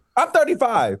you? I'm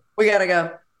 35. We got to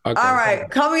go. Okay, all right.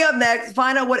 Coming up next,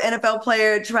 find out what NFL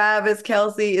player Travis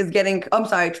Kelce is getting. Find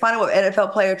out what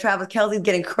NFL player Travis Kelce is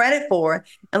getting credit for.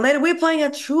 And later, we're playing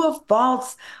a True or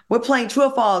False. We're playing True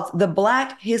or False, the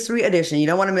Black History Edition. You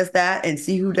don't want to miss that, and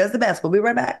see who does the best. We'll be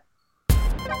right back.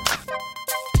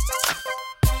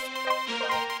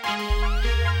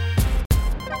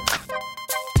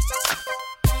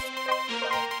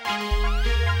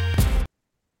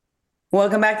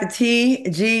 Welcome back to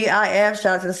TGIF. Shout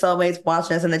out to the soulmates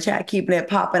watching us in the chat, keeping it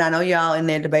popping. I know y'all in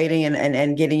there debating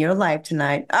and getting your life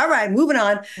tonight. All right, moving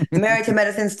on. Married to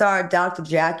Medicine star Dr.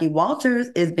 Jackie Walters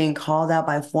is being called out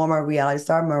by former reality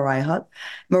star Mariah Huq.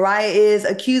 Mariah is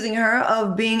accusing her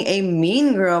of being a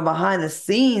mean girl behind the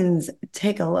scenes.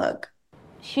 Take a look.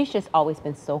 She's just always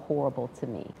been so horrible to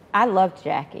me. I loved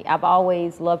Jackie. I've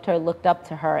always loved her, looked up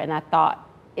to her, and I thought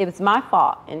it was my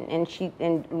fault.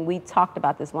 And we talked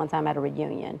about this one time at a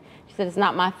reunion. She said, it's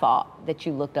not my fault that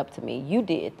you looked up to me. You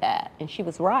did that. And she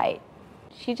was right.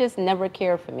 She just never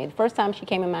cared for me. The first time she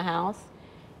came in my house,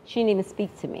 she didn't even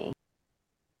speak to me.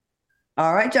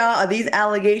 All right, y'all. Are these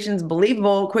allegations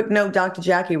believable? Quick note, Dr.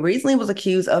 Jackie recently was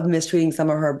accused of mistreating some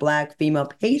of her Black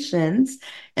female patients,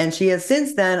 and she has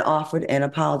since then offered an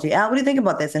apology. Al, what do you think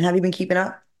about this? And have you been keeping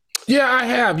up? Yeah, I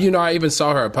have. I even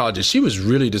saw her apology. She was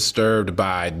really disturbed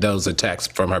by those attacks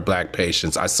from her Black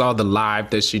patients. I saw the live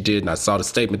that she did, and I saw the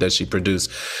statement that she produced.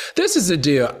 This is the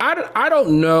deal. I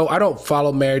don't know. I don't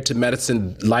follow Married to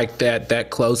Medicine like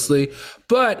that closely.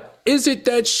 But is it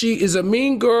that she is a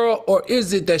mean girl, or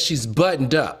is it that she's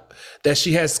buttoned up? That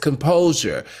she has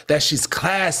composure, that she's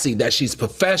classy, that she's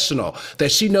professional,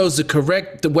 that she knows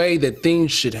the way that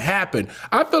things should happen.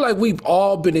 I feel like we've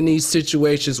all been in these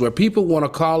situations where people want to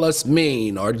call us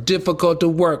mean or difficult to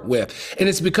work with. And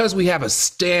it's because we have a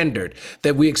standard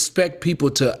that we expect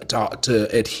people to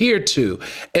adhere to.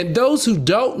 And those who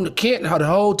can't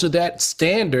hold to that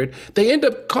standard, they end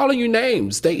up calling you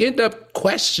names. They end up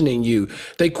questioning you.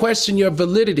 They question your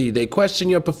validity. They question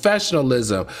your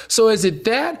professionalism. So is it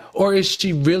that, or is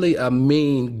she really a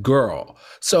mean girl?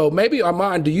 So maybe,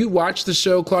 Armand, do you watch the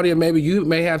show? Claudia, maybe you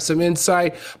may have some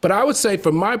insight. But I would say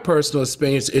from my personal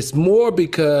experience, it's more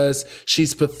because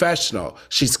she's professional.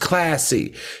 She's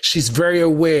classy. She's very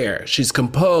aware. She's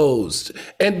composed.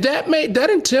 And that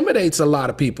intimidates a lot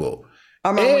of people.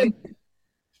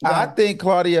 I think,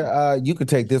 Claudia, you could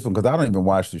take this one because I don't even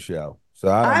watch the show. So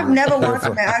I've never watched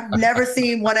it. I've never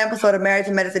seen one episode of Married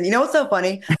to Medicine. You know what's so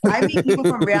funny? I meet people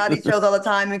from reality shows all the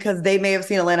time because they may have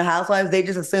seen Atlanta Housewives. They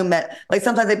just assume that, like,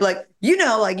 sometimes they'd be like,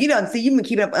 see, you've been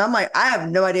keeping up. And I'm like, I have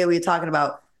no idea what you're talking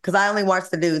about because I only watch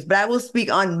the news. But I will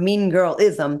speak on mean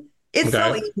girlism. It's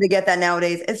so easy to get that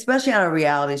nowadays, especially on a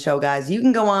reality show, guys. You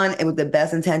can go on and with the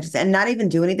best intentions and not even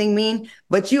do anything mean,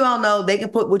 but you all know they can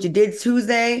put what you did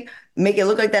Tuesday, make it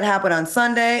look like that happened on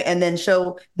Sunday, and then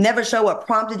never show what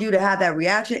prompted you to have that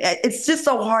reaction. It's just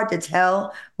so hard to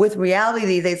tell with reality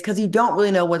these days because you don't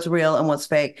really know what's real and what's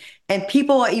fake. And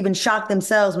people are even shocked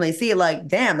themselves when they see it like,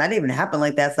 damn, that didn't even happen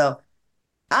like that. So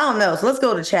I don't know. So let's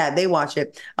go to chat. They watch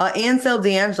it. Ansel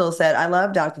D'Angelo said, I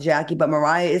love Dr. Jackie, but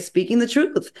Mariah is speaking the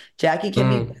truth. Jackie can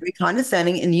be very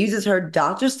condescending and uses her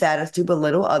doctor status to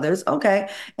belittle others. Okay.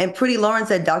 And Pretty Lauren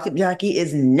said, Dr. Jackie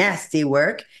is nasty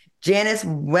work. Janice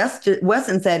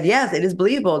Weston said, yes, it is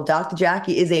believable. Dr.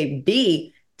 Jackie is a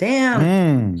B.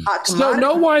 Damn. So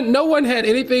no one had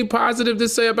anything positive to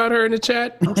say about her in the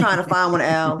chat? I'm trying to find one,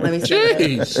 Al. Let me see.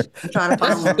 Jeez. I'm trying to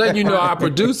find one. Then our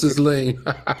producer's lean.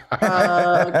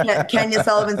 Kenya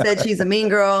Sullivan said she's a mean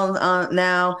girl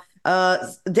now.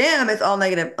 Damn, it's all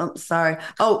negative. I'm sorry.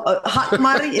 Hot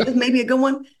commodity. Is this maybe a good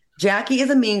one? Jackie is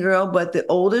a mean girl, but the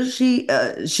older she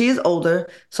is older,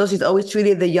 so she's always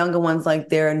treated the younger ones like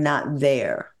they're not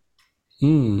there.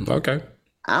 Okay.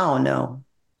 I don't know.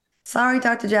 Sorry,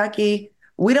 Dr. Jackie.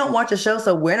 We don't watch the show,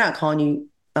 so we're not calling you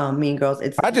mean girls.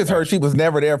 I just heard she was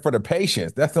never there for the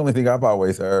patients. That's the only thing I've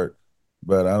always heard,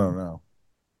 but I don't know.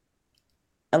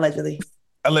 Allegedly.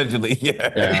 Allegedly,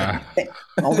 yeah.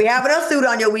 Don't be having a suit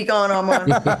on your week on,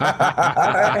 Armand.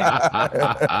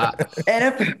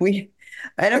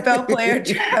 NFL player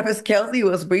Travis Kelce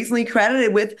was recently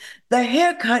credited with the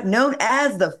haircut known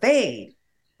as the fade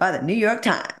by the New York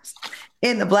Times.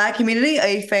 In the Black community,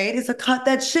 a fade is a cut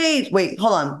that shaves. Wait,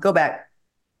 hold on. Go back.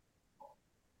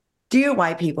 Dear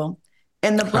white people,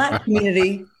 in the Black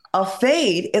community, a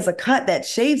fade is a cut that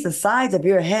shaves the sides of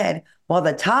your head while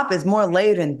the top is more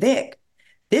layered and thick.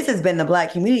 This has been the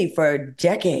Black community for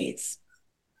decades.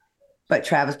 But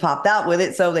Travis popped out with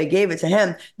it, so they gave it to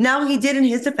him. Now, he did in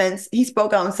his defense, he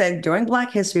spoke out and said during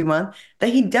Black History Month that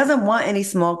he doesn't want any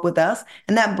smoke with us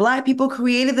and that Black people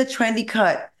created the trendy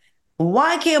cut.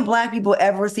 Why can't Black people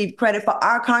ever receive credit for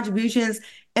our contributions?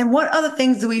 And what other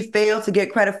things do we fail to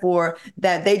get credit for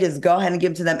that they just go ahead and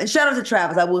give to them? And shout out to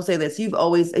Travis. I will say this. You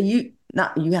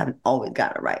haven't always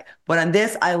got it right. But on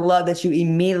this, I love that you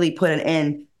immediately put an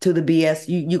end to the BS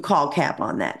you call cap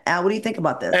on that. Al, what do you think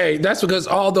about this? Hey, that's because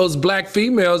all those black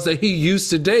females that he used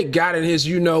to date got in his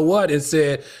you know what and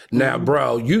said, now,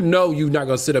 bro, you know you're not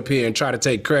going to sit up here and try to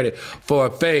take credit for a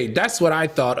fade. That's what I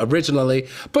thought originally.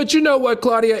 But you know what,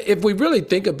 Claudia, if we really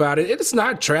think about it, it's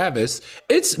not Travis.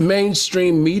 It's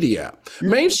mainstream media.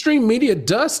 Mainstream media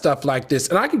does stuff like this.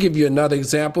 And I can give you another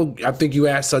example. I think you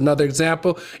asked another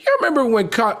example. You remember when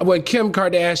Kim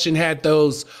Kardashian had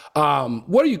those,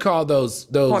 what do you call those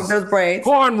braids?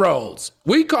 Cornrows.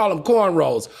 We call them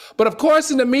cornrows. But of course,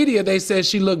 in the media, they said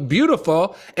she looked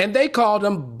beautiful, and they called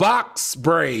them box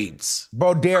braids.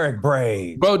 Bo Derek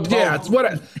braids. Something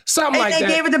like that. And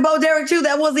they gave it to Bo Derek, too.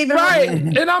 That wasn't even right.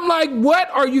 And I'm like,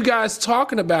 what are you guys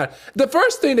talking about? The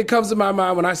first thing that comes to my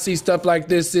mind when I see stuff like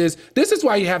this is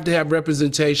why you have to have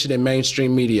representation in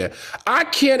mainstream media. I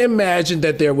can't imagine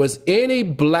that there was any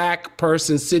black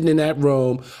person sitting in that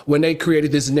room when they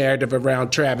created this narrative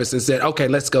around Travis and said, okay,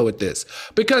 let's go with this.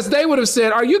 Because they would have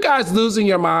said, are you guys losing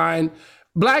your mind?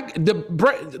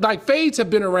 Fades have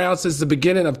been around since the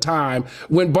beginning of time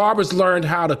when barbers learned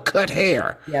how to cut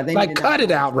hair. Yeah, they cut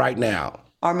it out right now.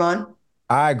 Armand?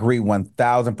 I agree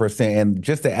 1,000%. And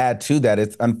just to add to that,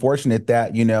 it's unfortunate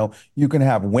that, you can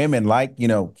have women like,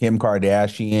 Kim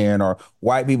Kardashian or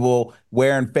white people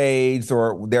wearing fades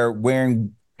or they're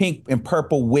wearing pink and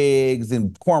purple wigs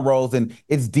and cornrows, and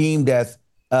it's deemed as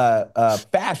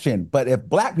fashion. But if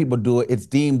black people do it, it's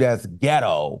deemed as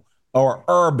ghetto or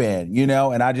urban,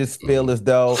 and I just feel as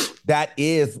though that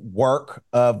is work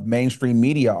of mainstream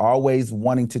media, always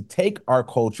wanting to take our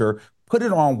culture, put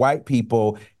it on white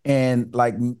people and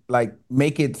like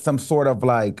make it some sort of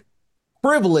like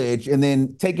privilege and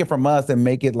then take it from us and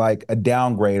make it like a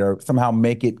downgrade or somehow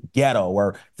make it ghetto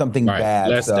or something bad.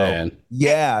 Less than.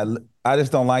 Yeah, I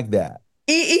just don't like that.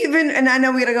 Even, and I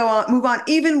know we gotta move on,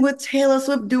 even with Taylor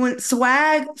Swift doing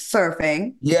swag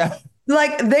surfing. Yeah.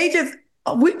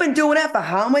 We've been doing that for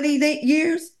how many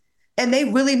years? And they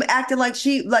really acted like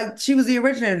she was the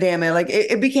original, damn it. Like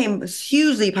it became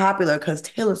hugely popular because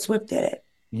Taylor Swift did it.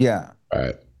 Yeah. All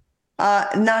right.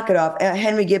 Knock it off.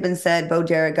 Henry Gibbons said Bo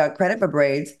Derek got credit for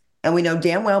braids. And we know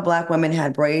damn well black women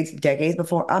had braids decades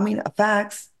before. I mean,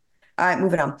 facts. All right,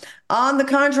 moving on. On the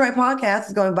Contrary podcast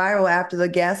is going viral after the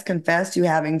guest confessed to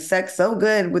having sex so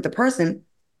good with the person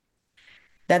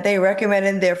that they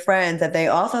recommended their friends that they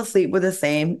also sleep with the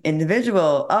same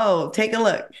individual. Oh, take a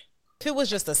look. If it was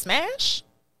just a smash,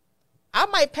 I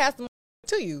might pass them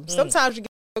to you. Sometimes you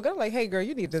get so good, like, hey, girl,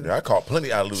 you need to. Yeah, I caught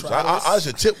plenty of lose. I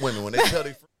should tip women when they tell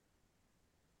their friends.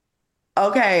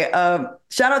 Okay,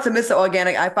 shout out to Mr.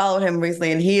 Organic. I followed him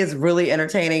recently, and he is really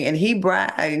entertaining, and he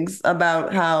brags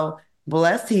about how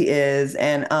blessed he is,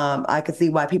 and I could see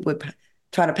why people would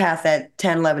try to pass that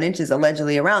 10, 11 inches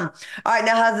allegedly around. All right,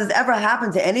 now, has this ever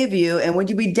happened to any of you? And would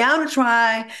you be down to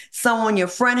try someone your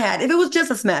friend had? If it was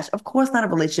just a smash, of course not a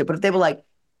relationship, but if they were like,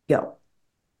 yo,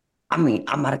 I'm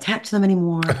not attached to them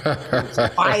anymore.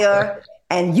 It's fire.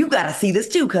 And you got to see this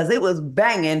too, because it was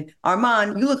banging.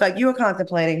 Armand, you look like you were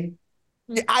contemplating.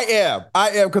 Yeah, I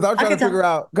am, because I'm trying to figure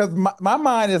out, because my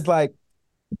mind is like,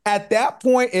 at that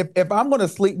point, if I'm going to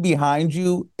sleep behind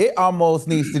you, it almost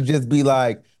needs to just be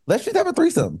like, let's just have a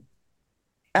threesome.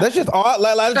 Let's just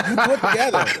let's just do it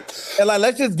together. And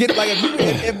let's just get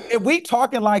if we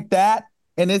talking like that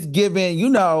and it's giving,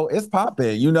 it's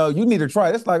popping, you need to try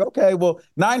it. It's like, okay, well,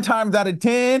 9 times out of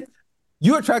 10,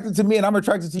 you're attracted to me and I'm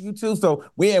attracted to you too. So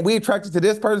we attracted to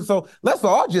this person. So let's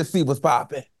all just see what's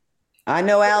popping. I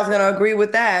know Al's going to agree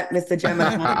with that, Mr.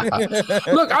 Gemini.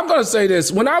 Look, I'm going to say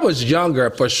this. When I was younger,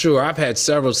 for sure, I've had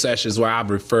several sessions where I've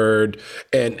referred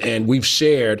and we've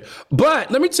shared.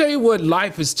 But let me tell you what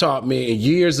life has taught me and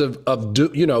years of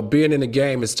being in the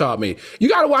game has taught me. You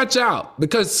got to watch out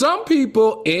because some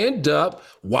people end up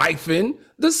wifing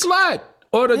the slut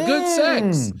or the good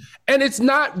sex. And it's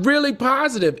not really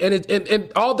positive.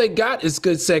 And all they got is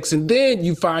good sex. And then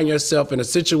you find yourself in a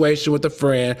situation with a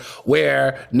friend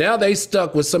where now they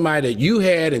stuck with somebody that you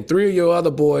had and 3 of your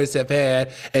other boys have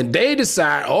had. And they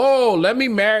decide, oh, let me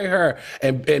marry her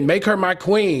and make her my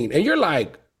queen. And you're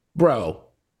like, bro,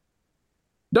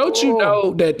 don't you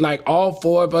know that all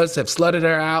 4 of us have slutted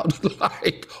her out?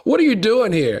 What are you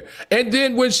doing here? And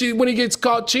then when he gets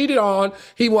caught cheated on,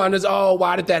 he wonders, oh,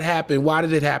 why did that happen? Why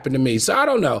did it happen to me? So I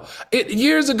don't know.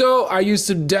 Years ago, I used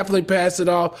to definitely pass it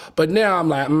off, but now I'm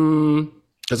like,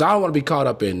 because I don't want to be caught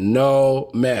up in no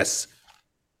mess.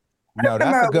 No,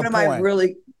 that's a good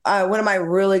point. One of my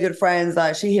really good friends,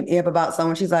 she hit me up about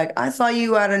someone. She's like, I saw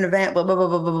you at an event, blah, blah, blah,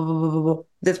 blah, blah, blah, blah, blah.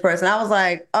 This person. I was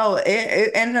like, oh,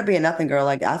 it ended up being nothing, girl.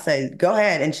 Like I said, go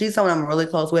ahead. And she's someone I'm really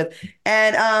close with.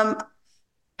 And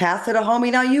pass to the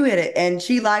homie, now you hit it. And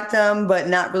she liked him, but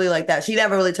not really like that. She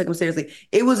never really took him seriously.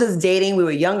 It was just dating. We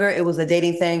were younger. It was a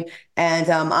dating thing. And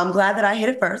I'm glad that I hit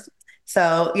it first.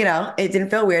 So, it didn't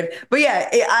feel weird. But yeah,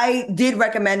 I did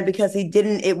recommend it because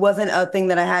it wasn't a thing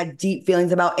that I had deep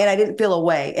feelings about, and I didn't feel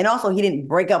away. And also, he didn't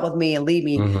break up with me and leave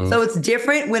me. Mm-hmm. So it's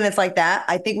different when it's like that.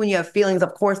 I think when you have feelings,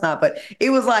 of course not. But it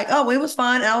was like, oh, it was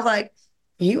fun. And I was like,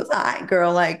 he was all right,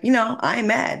 girl. Like, I ain't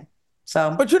mad.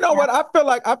 So, but you know what? I feel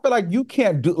like you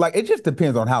can't do, like, it just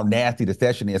depends on how nasty the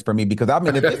session is for me, because I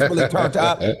mean, if this really turns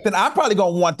out, then I'm probably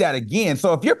gonna want that again.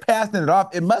 So if you're passing it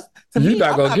off, it must, to me, you're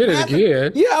not gonna get it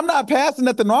again. Yeah, I'm not passing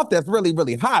nothing off that's really,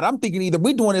 really hot. I'm thinking either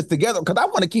we doing this together because I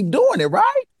want to keep doing it,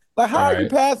 right? Like, how are you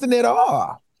passing it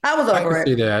off? I was over it.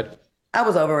 See that. I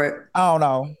was over it. I don't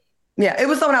know. Yeah, it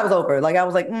was something I was over. Like, I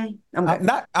was like,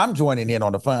 I'm joining in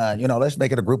on the fun. Let's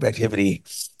make it a group activity.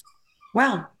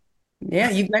 Wow.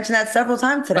 Yeah, you've mentioned that several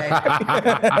times today. All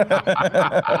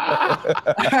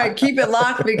right, keep it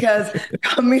locked, because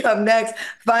coming up next,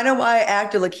 find out why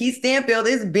actor Lakeith Stanfield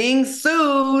is being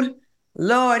sued.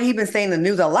 Lord, he's been saying the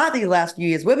news a lot these last few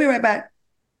years. We'll be right back.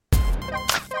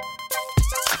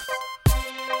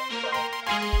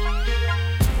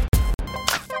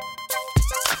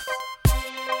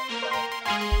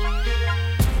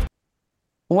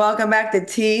 Welcome back to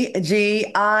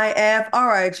TGIF. All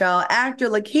right, y'all. Actor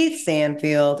Lakeith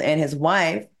Stanfield and his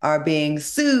wife are being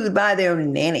sued by their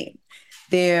nanny.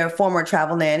 Their former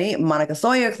travel nanny, Monica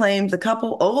Sawyer, claims the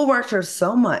couple overworked her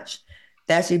so much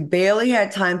that she barely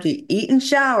had time to eat and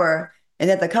shower, and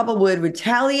that the couple would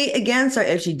retaliate against her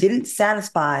if she didn't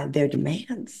satisfy their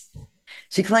demands.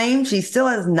 She claims she still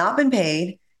has not been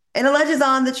paid, and alleges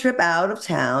on the trip out of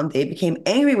town, they became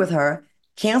angry with her,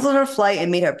 canceled her flight, and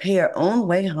made her pay her own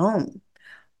way home.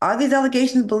 Are these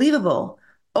allegations believable?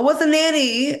 Or was the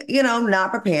nanny, not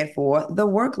prepared for the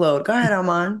workload? Go ahead,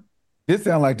 Armand. This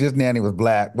sound like this nanny was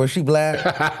black. Was she black?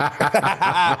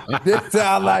 This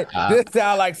sound like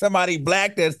somebody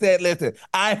black that said, "Listen,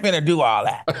 I ain't finna do all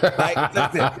that. Like,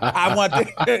 listen, I want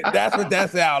this." That's what that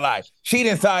sound like. She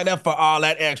didn't sign up for all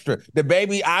that extra. The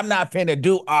baby, I'm not finna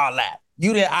do all that.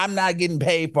 I'm not getting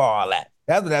paid for all that.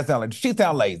 That's what that sound like. She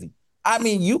sound lazy. I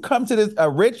mean, you come to a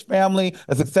rich family,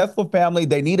 a successful family,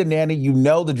 they need a nanny,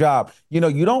 the job.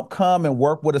 You don't come and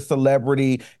work with a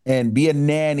celebrity and be a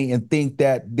nanny and think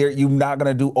that you're not going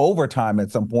to do overtime at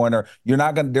some point, or the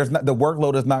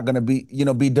workload is not going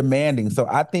to be demanding. So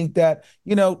I think that,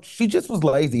 she just was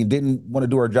lazy and didn't want to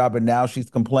do her job, and now she's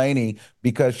complaining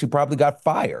because she probably got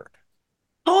fired.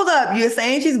 Hold up, you're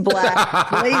saying she's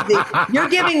black, lazy. You're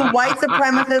giving white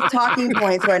supremacist talking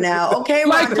points right now. Okay,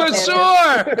 like, for sure.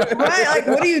 Right? Like,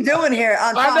 what are you doing here?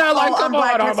 Come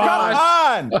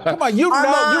on. You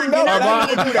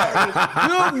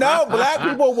know black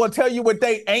people will tell you what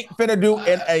they ain't finna do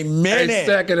in a minute.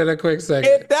 A quick second.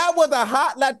 If that was a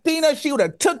hot Latina, she would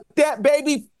have took that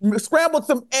baby, scrambled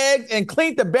some eggs, and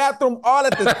cleaned the bathroom all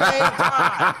at the same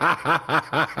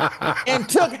time, and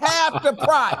took half the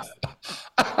price.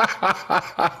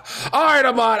 All right,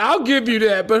 Ahmad, I'll give you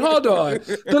that, but hold on.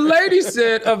 The lady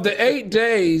said of the 8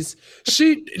 days,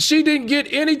 she didn't get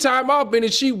any time off, meaning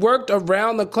she worked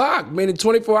around the clock, meaning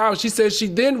 24 hours. She said she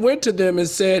then went to them and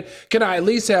said, "Can I at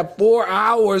least have 4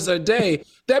 hours a day?"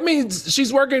 That means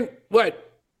she's working, what?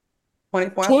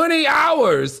 20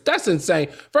 hours. That's insane.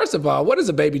 First of all, what is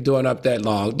a baby doing up that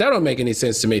long? That don't make any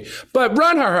sense to me. But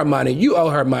run her money. You owe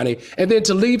her money. And then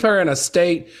to leave her in a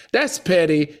state, that's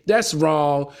petty, that's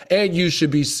wrong, and you should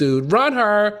be sued. Run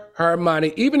her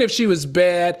money. Even if she was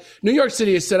bad, New York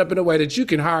City is set up in a way that you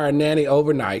can hire a nanny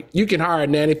overnight. You can hire a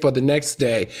nanny for the next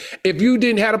day. If you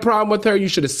didn't have a problem with her, you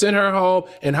should have sent her home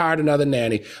and hired another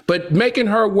nanny. But making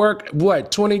her work,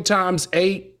 20 times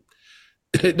 8?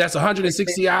 That's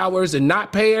 160 hours and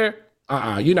not pay her?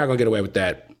 You're not going to get away with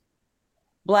that.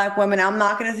 Black women, I'm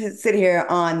not going to sit here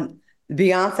on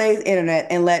Beyonce's internet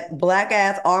and let black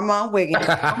ass Armand Wiggins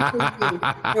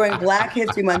during Black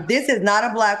History Month. This is not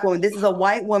a black woman. This is a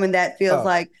white woman that feels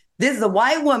like this is a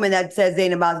white woman that says they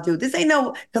ain't about to do this. Ain't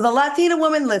no, because a Latina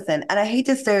woman, listen, and I hate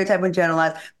to stereotype and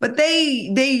generalize, but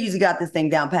they usually got this thing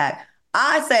down pat.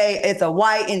 I say it's a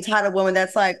white entitled woman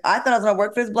that's like, I thought I was going to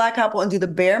work for this black couple and do the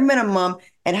bare minimum,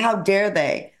 and how dare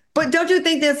they? But don't you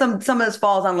think there's some of this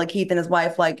falls on Lakeith and his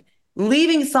wife, like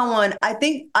leaving someone? I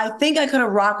think I could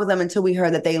have rocked with them until we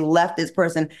heard that they left this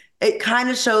person. It kind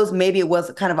of shows maybe it was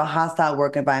kind of a hostile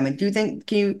work environment. Do you think?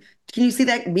 Can you see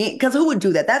that being? Because who would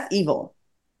do that? That's evil.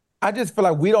 I just feel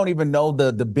like we don't even know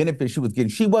the benefit she was getting.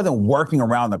 She wasn't working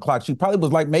around the clock. She probably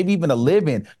was like maybe even a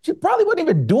live-in. She probably wasn't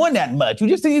even doing that much. You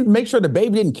just need to make sure the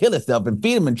baby didn't kill itself and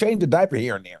feed him and change the diaper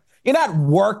here and there. You're not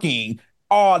working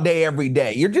all day, every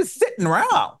day. You're just sitting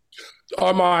around.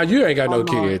 Armand, you ain't got no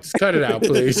kids. Cut it out,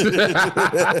 please.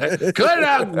 Cut it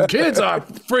out. Kids are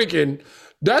freaking,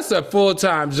 that's a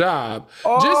full-time job.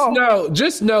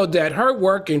 Just know that her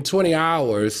working 20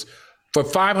 hours for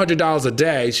 $500 a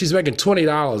day, she's making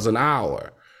 $20 an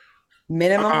hour.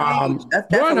 Minimum wage.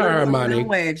 That's run her money. Minimum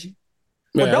wage.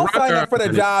 Well, don't sign up for the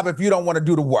job if you don't want to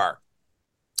do the work.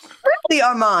 Really,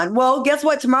 Armand? Well, guess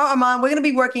what? Tomorrow, Armand, we're going to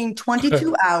be working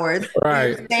 22 hours,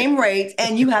 right? Same rates,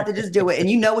 and you have to just do it. And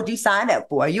you know what you signed up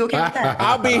for. Are you okay with that?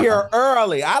 I'll be here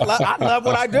early. I love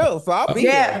what I do, so I'll be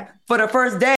here. For the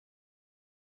first day.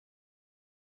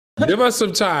 Give us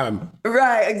some time.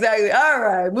 Right, exactly. All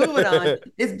right, moving on.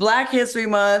 It's Black History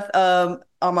Month,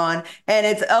 Armand, and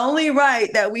it's only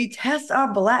right that we test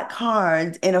our black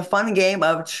cards in a fun game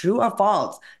of True or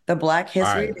False, the Black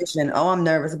History Edition. Oh, I'm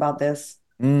nervous about this.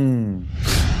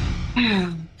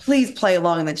 Please play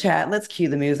along in the chat. Let's cue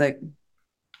the music.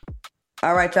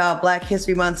 All right, y'all. Black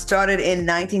History Month started in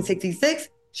 1966.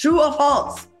 True or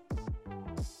false?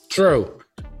 True.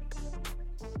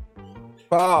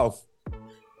 False.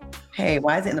 Hey,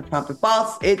 why is it in the prompt?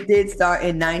 False. It did start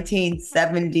in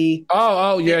 1970.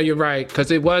 Oh, yeah, you're right. Because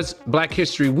it was Black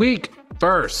History Week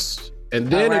first, and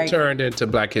then it turned into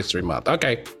Black History Month.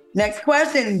 Okay. Next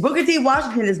question. Booker T.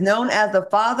 Washington is known as the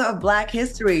father of Black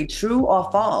history. True or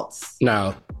false?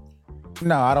 No.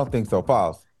 No, I don't think so.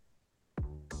 False.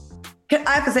 I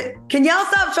have to say, can y'all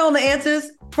stop showing the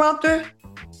answers, prompter?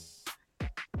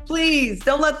 Please,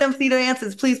 don't let them see the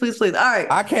answers. Please, please, please. All right.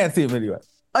 I can't see them anyway.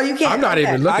 Oh, you can't? I'm not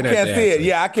even looking at it. I can't see it.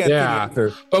 Yeah, I can't see the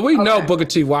answer. But we know Booker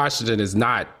T. Washington is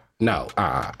not. No.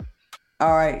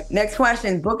 All right. Next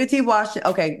question. Booker T. Washington.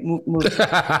 Okay, move.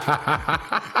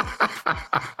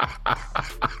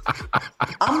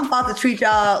 I'm about to treat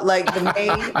y'all like the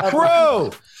maid of True.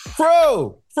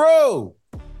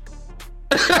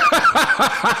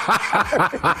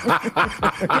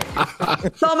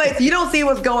 Soulmates, you don't see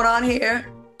what's going on here.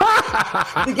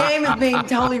 The game is being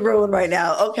totally ruined right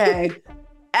now. Okay.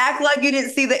 Act like you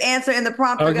didn't see the answer in the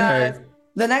prompter, guys.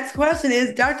 The next question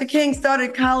is, Dr. King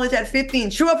started college at 15.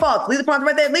 True or false? Leave the prompter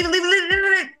right there. Leave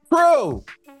it.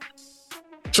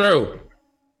 True.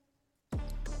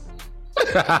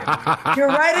 You're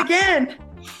right again.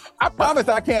 I promise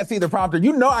I can't see the prompter.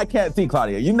 You know I can't see,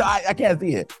 Claudia. You know I can't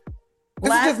see it.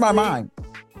 This is just my mind.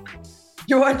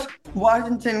 George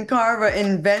Washington Carver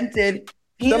invented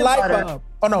peanut butter. Bulb.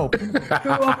 Oh, no.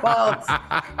 True or false?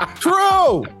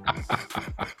 True.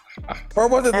 Or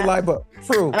was it the light bulb?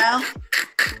 True. Al?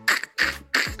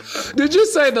 Did you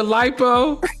say the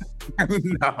lipo?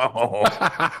 No.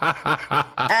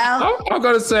 Al? I'm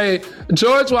going to say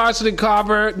George Washington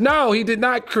Carver. No, he did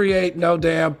not create no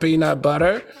damn peanut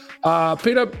butter.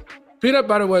 Peanut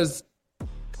butter was...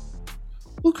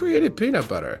 Who created peanut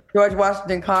butter? George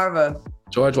Washington Carver.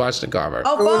 George Washington Carver.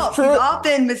 Oh, false. He's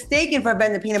often mistaken for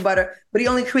inventing peanut butter, but he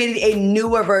only created a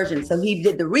newer version. So he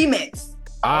did the remix.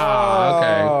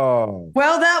 Okay.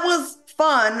 Well, that was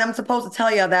fun. I'm supposed to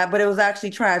tell y'all that, but it was actually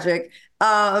tragic.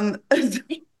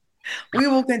 We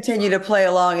will continue to play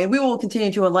along and we will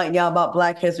continue to enlighten y'all about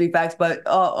Black history facts. But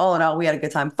all in all, we had a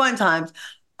good time. Fun times.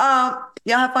 Y'all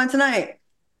have fun tonight.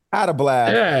 Had a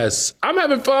blast. Yes. I'm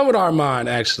having fun with Armand,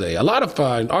 actually. A lot of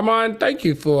fun. Armand, thank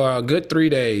you for a good 3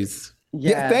 days.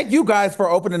 Yeah, thank you guys for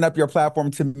opening up your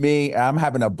platform to me. I'm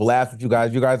having a blast with you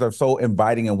guys. You guys are so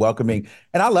inviting and welcoming,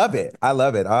 and I love it.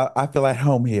 I feel at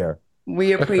home here.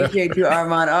 We appreciate you,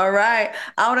 Armand. All right.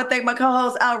 I want to thank my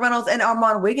co-hosts, Al Reynolds and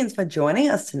Armand Wiggins, for joining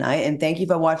us tonight. And thank you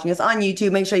for watching us on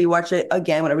YouTube. Make sure you watch it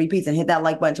again when it repeats and hit that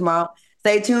like button tomorrow.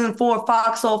 Stay tuned for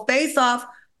Fox Soul Face Off.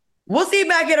 We'll see you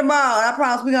back here tomorrow. And I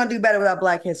promise we're going to do better with our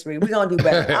Black history. We're going to do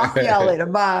better. I'll see y'all later.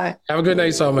 Bye. Have a good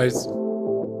night, soulmates.